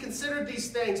 as he considered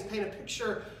these things, paint a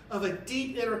picture of a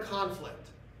deep inner conflict.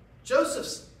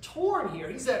 Joseph's torn here.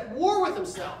 He's at war with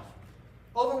himself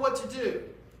over what to do.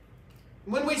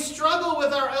 When we struggle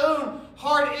with our own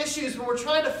hard issues, when we're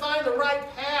trying to find the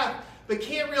right path but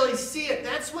can't really see it,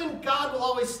 that's when God will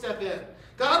always step in.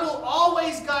 God will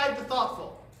always guide the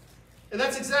thoughtful. And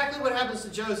that's exactly what happens to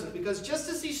Joseph, because just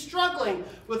as he's struggling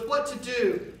with what to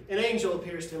do, an angel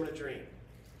appears to him in a dream.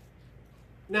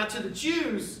 Now, to the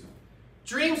Jews,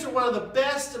 dreams are one of the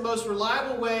best and most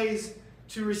reliable ways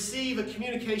to receive a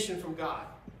communication from God.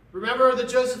 Remember the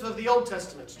Joseph of the Old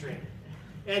Testament's dream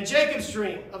and Jacob's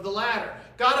dream of the ladder.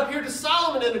 God appeared to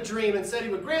Solomon in a dream and said he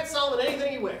would grant Solomon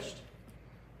anything he wished.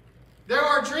 There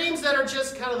are dreams that are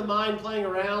just kind of the mind playing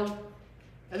around.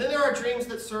 And then there are dreams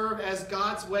that serve as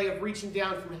God's way of reaching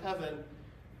down from heaven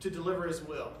to deliver his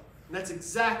will. And that's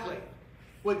exactly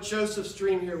what Joseph's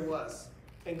dream here was.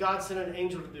 And God sent an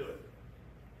angel to do it.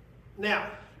 Now,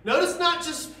 notice not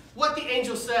just what the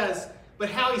angel says, but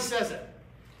how he says it.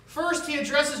 First, he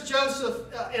addresses Joseph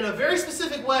in a very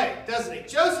specific way, doesn't he?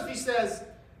 Joseph, he says,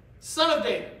 son of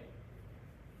David.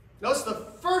 Notice the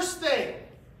first thing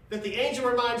that the angel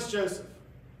reminds Joseph,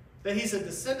 that he's a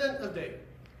descendant of David.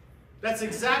 That's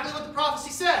exactly what the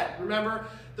prophecy said. Remember,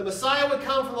 the Messiah would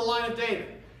come from the line of David.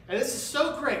 And this is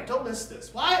so great. Don't miss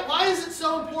this. Why is it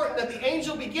so important that the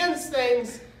angel begins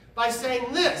things by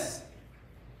saying this?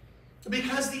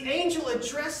 Because the angel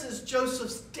addresses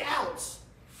Joseph's doubts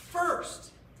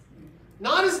first.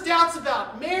 Not his doubts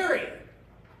about Mary.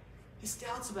 His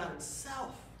doubts about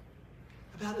himself.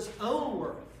 About his own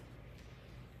worth.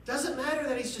 Doesn't matter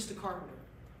that he's just a carpenter.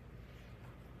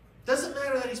 Doesn't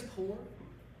matter that he's poor.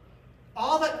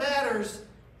 All that matters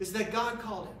is that God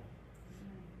called him.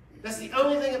 That's the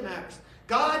only thing that matters.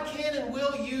 God can and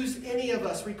will use any of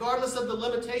us, regardless of the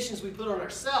limitations we put on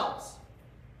ourselves.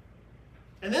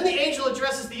 And then the angel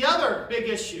addresses the other big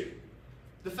issue,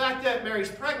 the fact that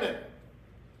Mary's pregnant.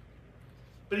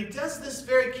 But he does this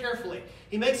very carefully.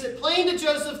 He makes it plain to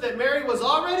Joseph that Mary was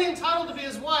already entitled to be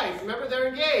his wife. Remember, they're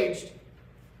engaged.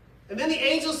 And then the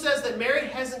angel says that Mary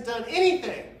hasn't done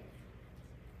anything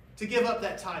to give up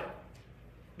that title.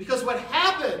 Because what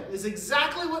happened is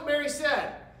exactly what Mary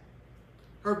said.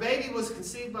 Her baby was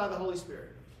conceived by the Holy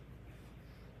Spirit.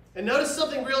 And notice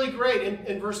something really great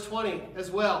in verse 20 as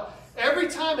well. Every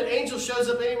time an angel shows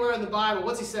up anywhere in the Bible,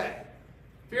 what's he say?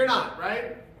 Fear not,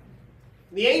 right?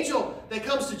 The angel that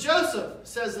comes to Joseph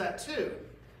says that too.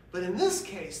 But in this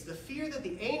case, the fear that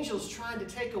the angel's trying to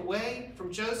take away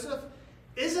from Joseph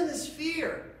isn't his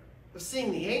fear of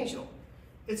seeing the angel.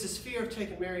 It's his fear of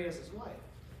taking Mary as his wife.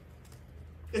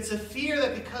 It's a fear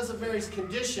that because of Mary's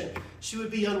condition, she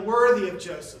would be unworthy of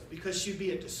Joseph because she'd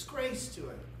be a disgrace to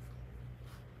him.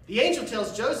 The angel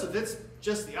tells Joseph it's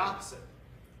just the opposite.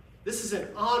 This is an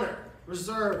honor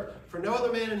reserved for no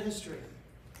other man in history.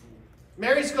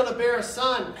 Mary's going to bear a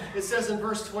son, it says in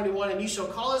verse 21, and you shall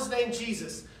call his name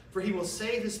Jesus, for he will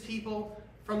save his people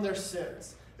from their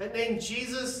sins. That name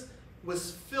Jesus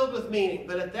was filled with meaning,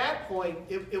 but at that point,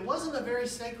 it wasn't a very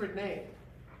sacred name.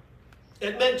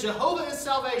 It meant Jehovah is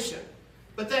salvation,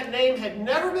 but that name had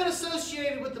never been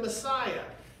associated with the Messiah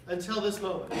until this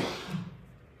moment.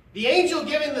 The angel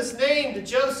giving this name to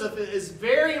Joseph is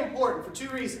very important for two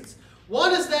reasons.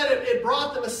 One is that it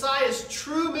brought the Messiah's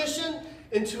true mission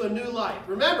into a new light.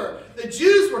 Remember, the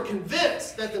Jews were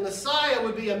convinced that the Messiah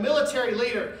would be a military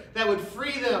leader that would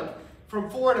free them from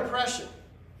foreign oppression.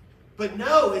 But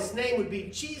no, his name would be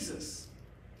Jesus,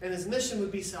 and his mission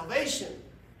would be salvation.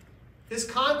 His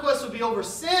conquest would be over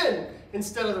sin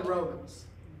instead of the Romans.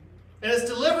 And his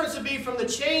deliverance would be from the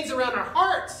chains around our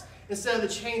hearts instead of the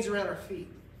chains around our feet.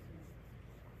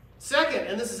 Second,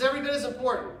 and this is every bit as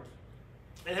important,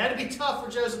 and it had to be tough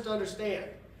for Joseph to understand,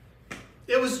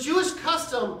 it was Jewish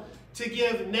custom to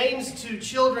give names to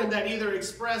children that either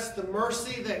expressed the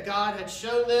mercy that God had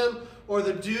shown them or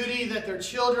the duty that their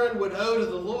children would owe to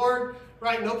the Lord.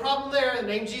 Right? No problem there. The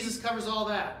name Jesus covers all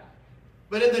that.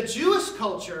 But in the Jewish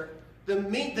culture, the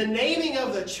naming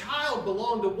of the child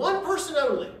belonged to one person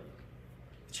only,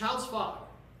 the child's father.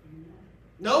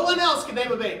 No one else could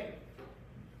name a baby.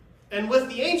 And with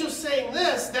the angel saying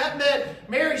this, that meant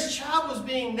Mary's child was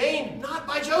being named not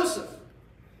by Joseph,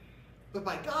 but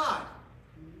by God.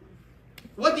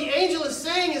 What the angel is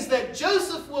saying is that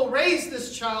Joseph will raise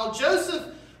this child.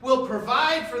 Joseph will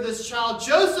provide for this child.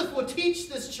 Joseph will teach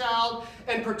this child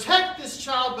and protect this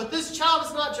child, but this child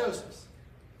is not Joseph's.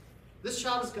 This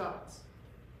child is God's.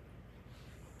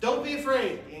 Don't be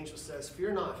afraid, the angel says.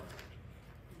 Fear not.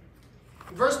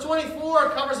 Verse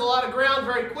 24 covers a lot of ground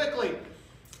very quickly.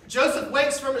 Joseph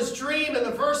wakes from his dream, and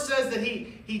the verse says that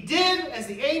he did as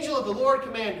the angel of the Lord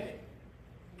commanded him.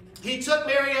 He took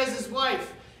Mary as his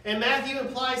wife. And Matthew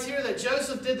implies here that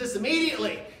Joseph did this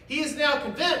immediately. He is now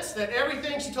convinced that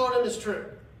everything she told him is true.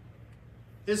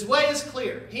 His way is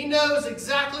clear. He knows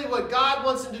exactly what God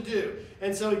wants him to do,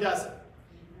 and so he does it.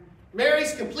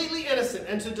 Mary's completely innocent,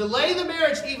 and to delay the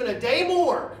marriage even a day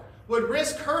more would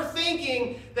risk her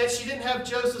thinking that she didn't have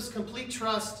Joseph's complete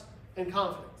trust and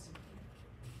confidence.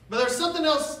 But there's something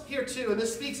else here too, and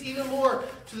this speaks even more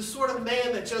to the sort of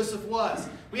man that Joseph was.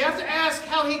 We have to ask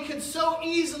how he could so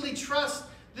easily trust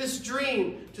this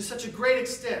dream to such a great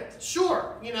extent.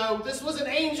 Sure, this was an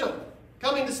angel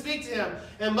coming to speak to him,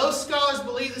 and most scholars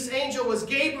believe this angel was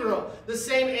Gabriel, the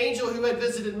same angel who had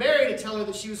visited Mary to tell her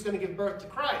that she was going to give birth to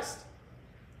Christ.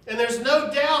 And there's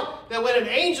no doubt that when an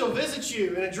angel visits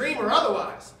you in a dream or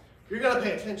otherwise, you're going to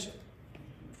pay attention.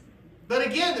 But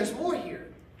again, there's more here.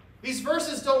 These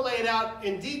verses don't lay it out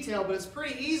in detail, but it's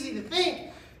pretty easy to think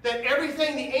that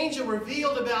everything the angel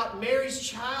revealed about Mary's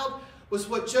child was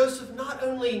what Joseph not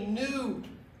only knew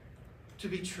to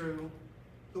be true,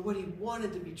 but what he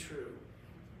wanted to be true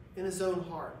in his own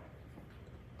heart.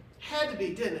 Had to be,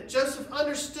 didn't it? Joseph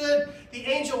understood the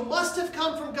angel must have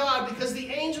come from God because the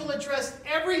angel addressed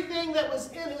everything that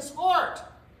was in his heart.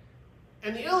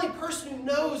 And the only person who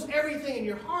knows everything in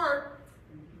your heart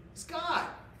is God.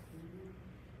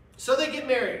 So they get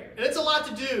married. And it's a lot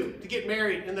to do to get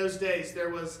married in those days. There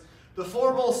was the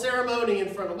formal ceremony in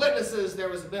front of witnesses. There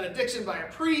was a benediction by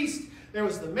a priest. There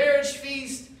was the marriage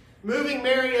feast, moving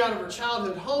Mary out of her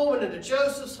childhood home and into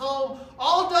Joseph's home,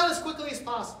 all done as quickly as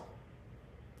possible.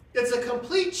 It's a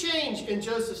complete change in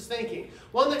Joseph's thinking,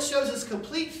 one that shows his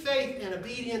complete faith and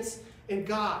obedience in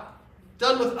God,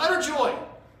 done with utter joy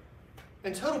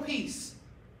and total peace.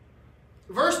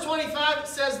 Verse 25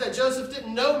 says that Joseph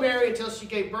didn't know Mary until she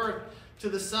gave birth to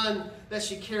the son that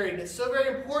she carried. And it's so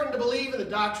very important to believe in the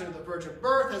doctrine of the virgin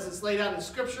birth as it's laid out in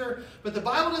Scripture. But the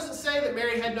Bible doesn't say that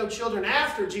Mary had no children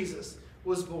after Jesus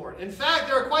was born. In fact,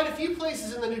 there are quite a few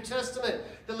places in the New Testament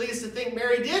that lead us to think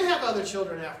Mary did have other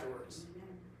children afterwards.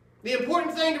 The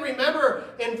important thing to remember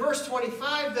in verse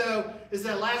 25, though, is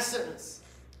that last sentence.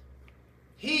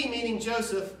 He, meaning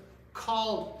Joseph,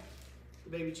 called the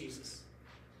baby Jesus.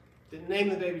 Didn't name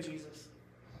the baby Jesus.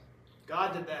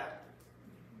 God did that.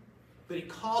 But he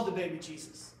called the baby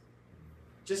Jesus,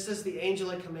 just as the angel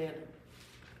had commanded.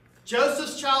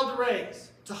 Joseph's child to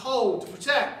raise, to hold, to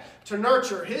protect, to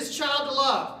nurture, his child to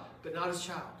love, but not his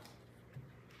child.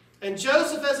 And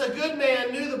Joseph, as a good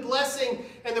man, knew the blessing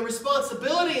and the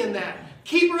responsibility in that.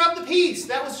 Keeper of the peace,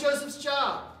 that was Joseph's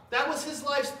job. That was his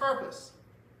life's purpose.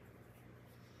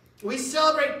 We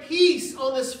celebrate peace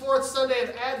on this fourth Sunday of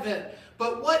Advent.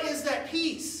 But what is that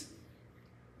peace?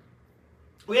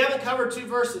 We haven't covered 2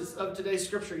 verses of today's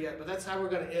scripture yet, but that's how we're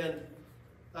going to end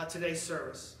today's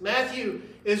service. Matthew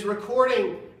is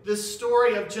recording this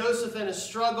story of Joseph and his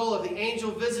struggle, of the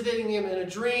angel visiting him in a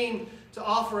dream to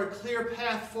offer a clear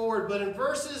path forward. But in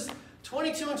verses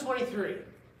 22 and 23,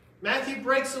 Matthew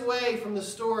breaks away from the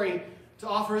story to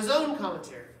offer his own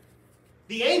commentary.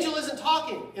 The angel isn't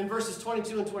talking in verses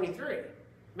 22 and 23.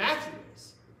 Matthew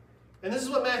is. And this is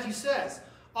what Matthew says.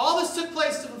 All this took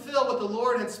place to fulfill what the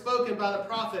Lord had spoken by the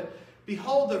prophet.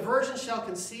 Behold, the virgin shall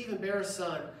conceive and bear a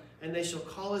son, and they shall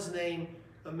call his name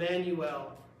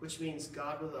Emmanuel, which means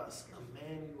God with us.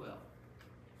 Emmanuel.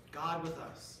 God with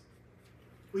us.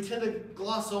 We tend to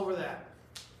gloss over that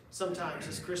sometimes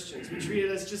as Christians. We treat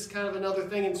it as just kind of another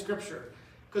thing in Scripture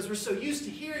because we're so used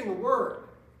to hearing the word.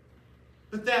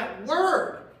 But that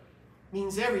word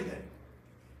means everything.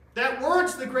 That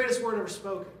word's the greatest word ever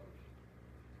spoken.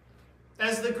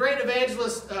 As the great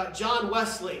evangelist John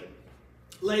Wesley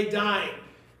lay dying,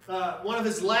 one of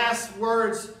his last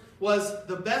words was,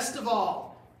 "The best of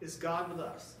all is God with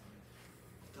us."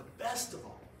 The best of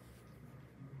all.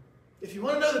 If you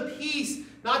want to know the peace,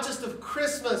 not just of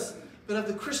Christmas, but of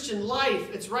the Christian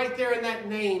life, it's right there in that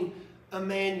name,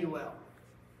 Emmanuel.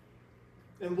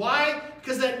 And why?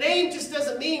 Because that name just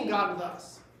doesn't mean God with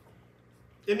us.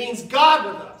 It means God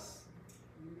with us.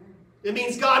 It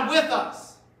means God with us.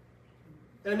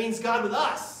 And it means God with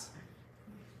us.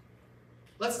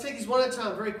 Let's take these one at a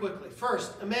time very quickly.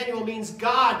 First, Emmanuel means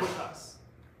God with us.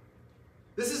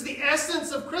 This is the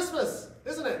essence of Christmas,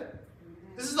 isn't it?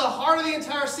 This is the heart of the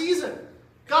entire season.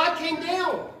 God came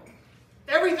down.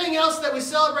 Everything else that we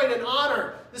celebrate and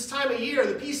honor this time of year,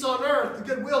 the peace on earth, the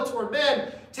goodwill toward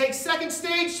men, takes second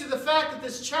stage to the fact that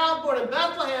this child born in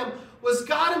Bethlehem was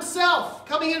God himself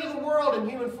coming into the world in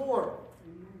human form.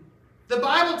 The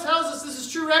Bible tells us this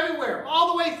is true everywhere.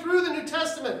 All the way through the New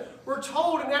Testament, we're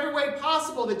told in every way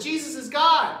possible that Jesus is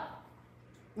God.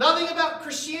 Nothing about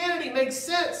Christianity makes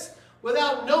sense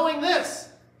without knowing this.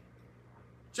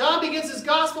 John begins his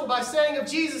gospel by saying of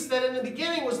Jesus that in the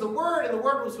beginning was the Word, and the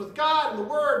Word was with God, and the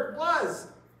Word was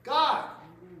God.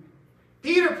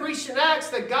 Peter preached in Acts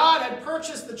that God had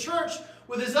purchased the church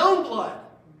with his own blood,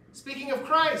 speaking of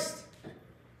Christ.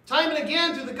 Time and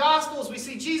again through the Gospels we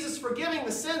see Jesus forgiving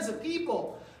the sins of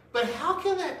people. But how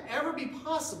can that ever be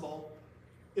possible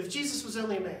if Jesus was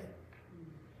only a man?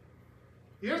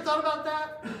 You ever thought about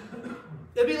that?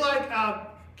 It'd be like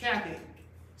Kathy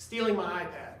stealing my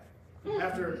iPad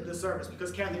after the service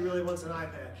because Kathy really wants an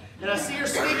iPad. And I see her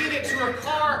sneaking it to her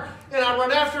car, and I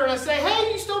run after her and I say,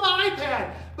 hey, you stole my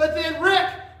iPad. But then Rick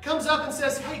comes up and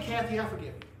says, hey, Kathy, I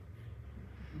forgive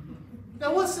you.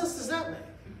 Now, what sense does that make?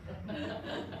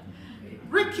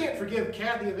 Rick can't forgive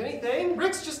Kathy of anything.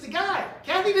 Rick's just a guy.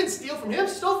 Kathy didn't steal from him,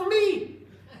 she stole from me.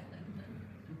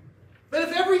 But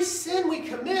if every sin we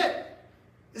commit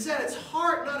is at its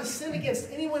heart not a sin against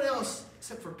anyone else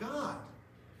except for God,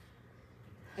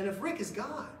 and if Rick is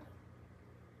God,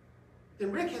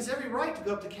 then Rick has every right to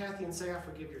go up to Kathy and say, I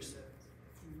forgive your sins.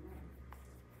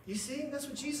 You see, that's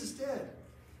what Jesus did.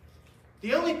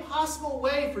 The only possible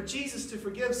way for Jesus to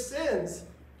forgive sins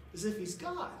is if he's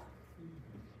God.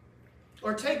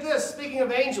 Or take this, speaking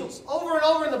of angels. Over and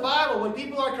over in the Bible, when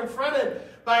people are confronted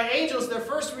by angels, their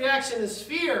first reaction is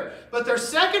fear. But their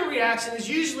second reaction is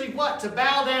usually what? To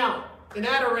bow down in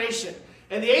adoration.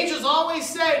 And the angels always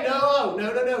say, no,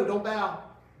 don't bow.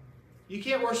 You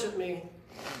can't worship me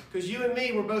because you and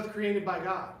me were both created by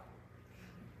God.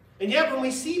 And yet when we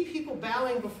see people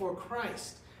bowing before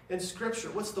Christ in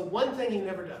Scripture, what's the one thing he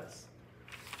never does?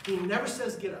 He never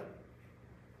says, get up.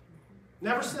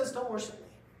 Never says, don't worship me.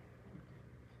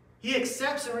 He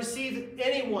accepts and receives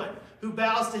anyone who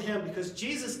bows to him because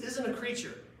Jesus isn't a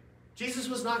creature. Jesus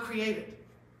was not created.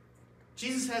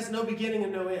 Jesus has no beginning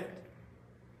and no end.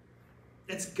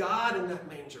 It's God in that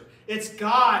manger. It's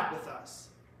God with us.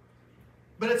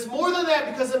 But it's more than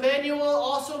that because Emmanuel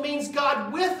also means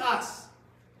God with us.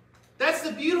 That's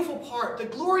the beautiful part, the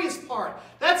glorious part.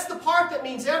 That's the part that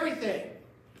means everything.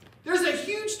 There's a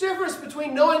huge difference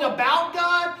between knowing about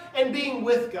God and being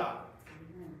with God.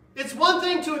 It's one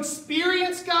thing to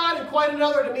experience God and quite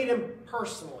another to meet him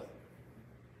personally.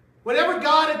 Whenever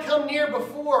God had come near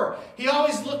before, he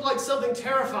always looked like something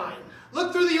terrifying.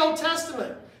 Look through the Old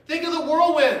Testament. Think of the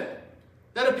whirlwind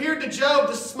that appeared to Job,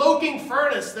 the smoking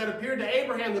furnace that appeared to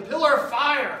Abraham, the pillar of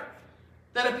fire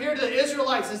that appeared to the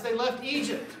Israelites as they left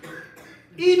Egypt.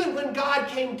 Even when God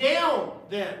came down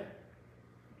then,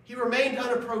 he remained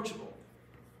unapproachable.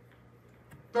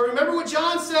 But remember what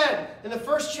John said in the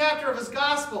first chapter of his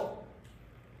gospel.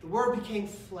 The Word became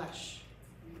flesh.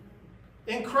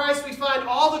 In Christ we find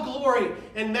all the glory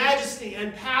and majesty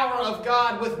and power of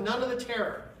God with none of the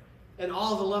terror and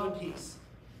all the love and peace.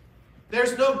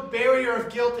 There's no barrier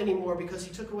of guilt anymore because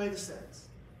he took away the sins.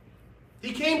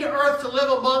 He came to earth to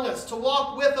live among us, to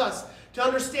walk with us, to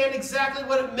understand exactly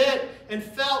what it meant and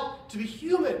felt to be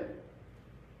human.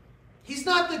 He's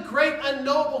not the great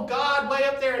unknowable God way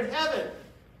up there in heaven.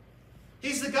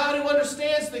 He's the God who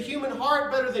understands the human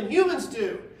heart better than humans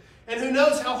do, and who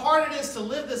knows how hard it is to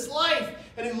live this life,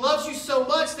 and who loves you so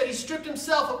much that he stripped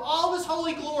himself of all of his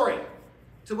holy glory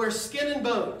to wear skin and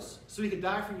bones so he could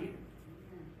die for you.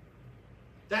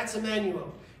 That's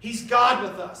Emmanuel. He's God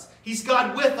with us. He's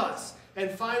God with us. And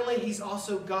finally, he's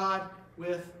also God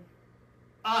with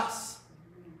us.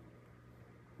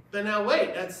 But now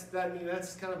wait, that's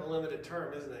kind of a limited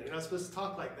term, isn't it? You're not supposed to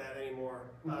talk like that anymore.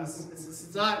 Us.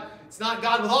 It's not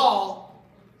God with all,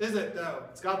 is it? No,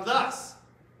 it's God with us.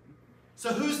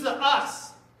 So who's the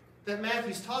us that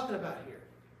Matthew's talking about here?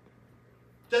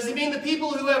 Does he mean the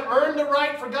people who have earned the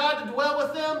right for God to dwell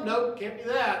with them? Nope, can't be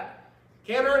that.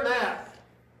 Can't earn that.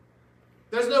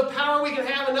 There's no power we can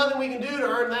have and nothing we can do to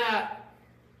earn that.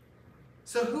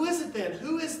 So who is it then?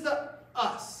 Who is the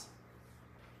us?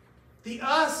 The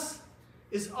us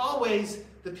is always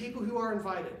the people who are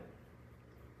invited.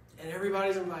 And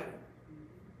everybody's invited.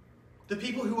 The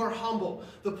people who are humble,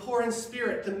 the poor in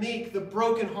spirit, the meek, the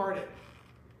brokenhearted,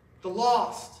 the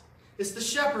lost. It's the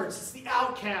shepherds, it's the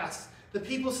outcasts, the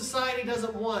people society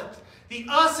doesn't want. The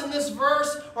us in this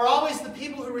verse are always the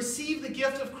people who receive the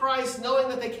gift of Christ knowing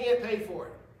that they can't pay for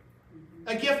it.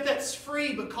 A gift that's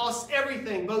free but costs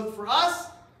everything, both for us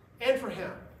and for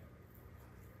him.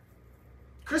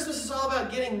 Christmas is all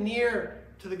about getting near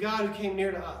to the God who came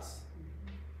near to us.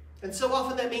 And so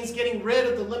often that means getting rid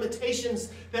of the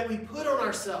limitations that we put on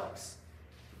ourselves.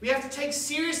 We have to take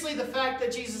seriously the fact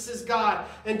that Jesus is God.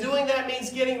 And doing that means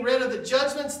getting rid of the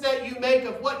judgments that you make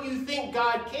of what you think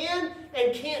God can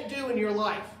and can't do in your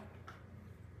life.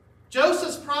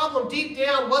 Joseph's problem deep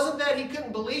down wasn't that he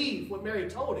couldn't believe what Mary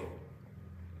told him.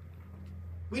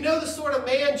 We know the sort of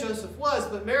man Joseph was,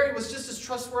 but Mary was just as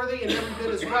trustworthy and every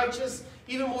bit as righteous,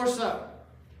 even more so.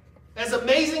 As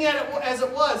amazing as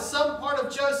it was, some part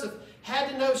of Joseph had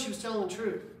to know she was telling the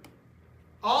truth.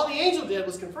 All the angel did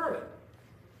was confirm it.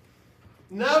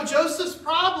 No, Joseph's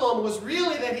problem was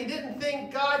really that he didn't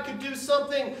think God could do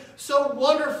something so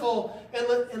wonderful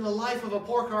in the life of a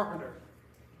poor carpenter,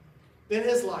 in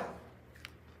his life.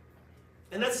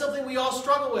 And that's something we all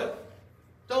struggle with,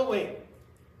 don't we?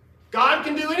 God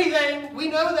can do anything. We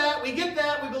know that. We get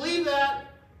that. We believe that.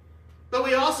 But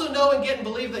we also know and get and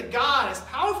believe that God, as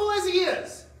powerful as he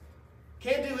is,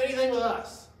 can't do anything with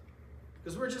us.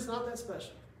 Because we're just not that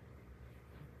special.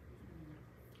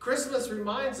 Christmas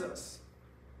reminds us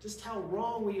just how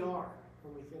wrong we are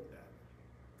when we think that.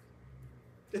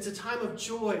 It's a time of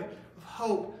joy, of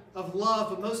hope, of love,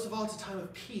 but most of all, it's a time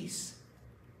of peace.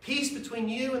 Peace between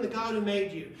you and the God who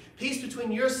made you. Peace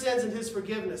between your sins and his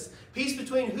forgiveness. Peace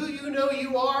between who you know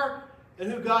you are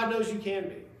and who God knows you can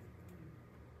be.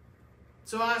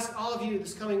 So I ask all of you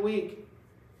this coming week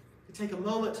to take a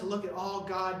moment to look at all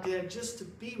God did just to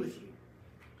be with you.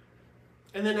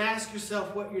 And then ask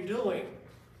yourself what you're doing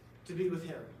to be with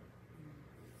him.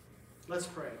 Let's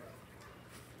pray.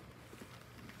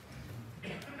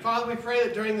 Father, we pray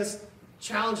that during this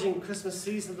challenging Christmas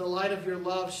season, the light of your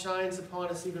love shines upon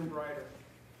us even brighter.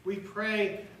 We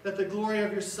pray that the glory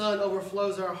of your Son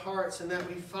overflows our hearts and that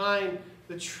we find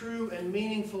the true and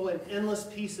meaningful and endless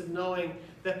peace of knowing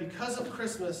that because of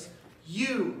Christmas,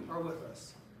 you are with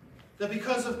us. That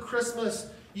because of Christmas,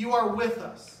 you are with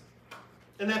us.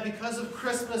 And that because of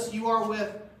Christmas, you are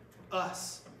with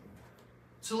us.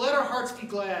 So let our hearts be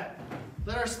glad.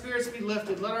 Let our spirits be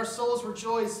lifted. Let our souls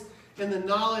rejoice in the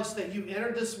knowledge that you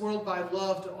entered this world by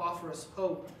love to offer us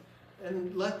hope.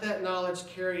 And let that knowledge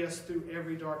carry us through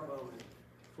every dark moment.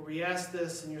 For we ask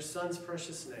this in your Son's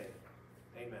precious name.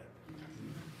 Amen.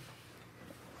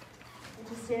 Would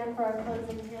you stand for our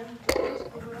closing hymn? The Lord is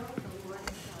come.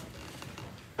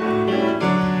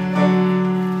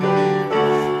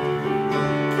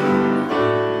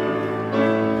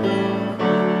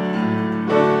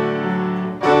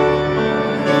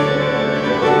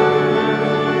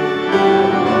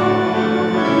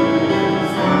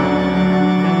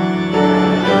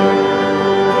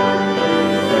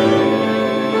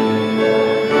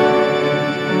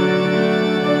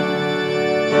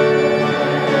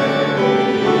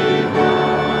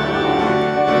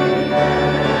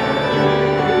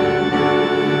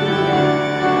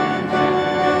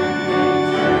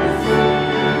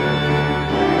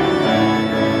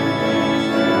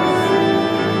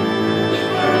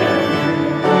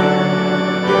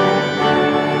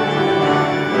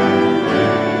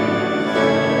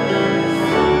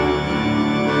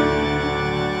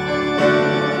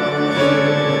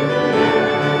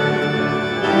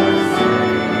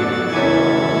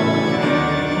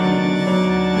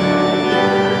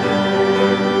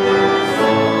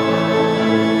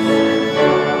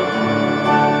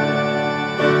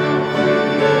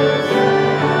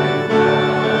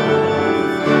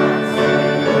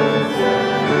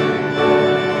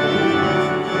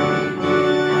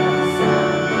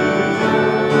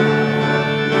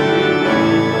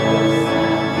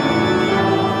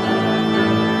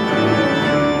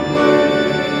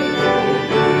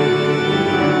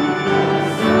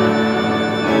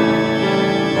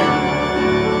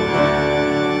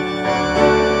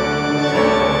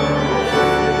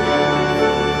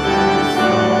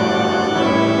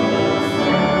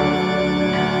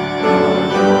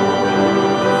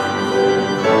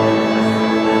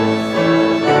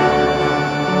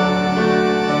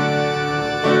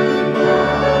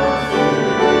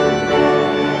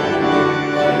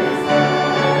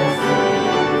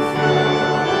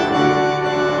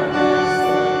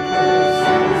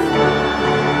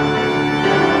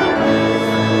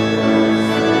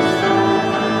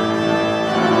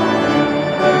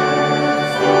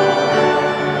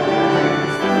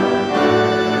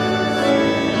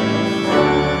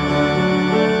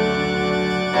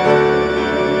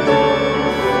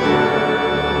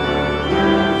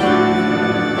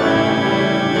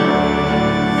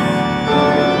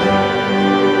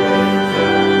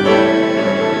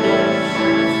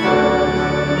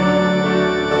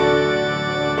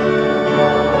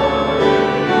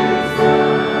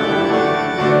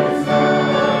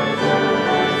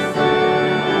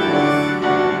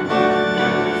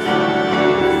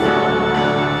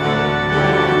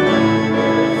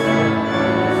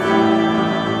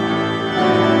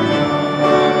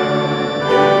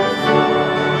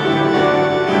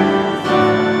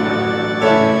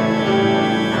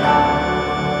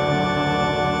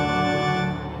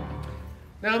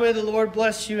 Now may the Lord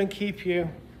bless you and keep you.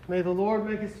 May the Lord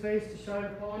make his face to shine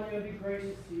upon you and be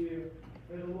gracious to you.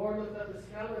 May the Lord lift up his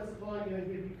countenance upon you and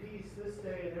give you peace this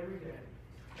day and every day.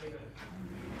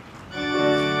 Amen.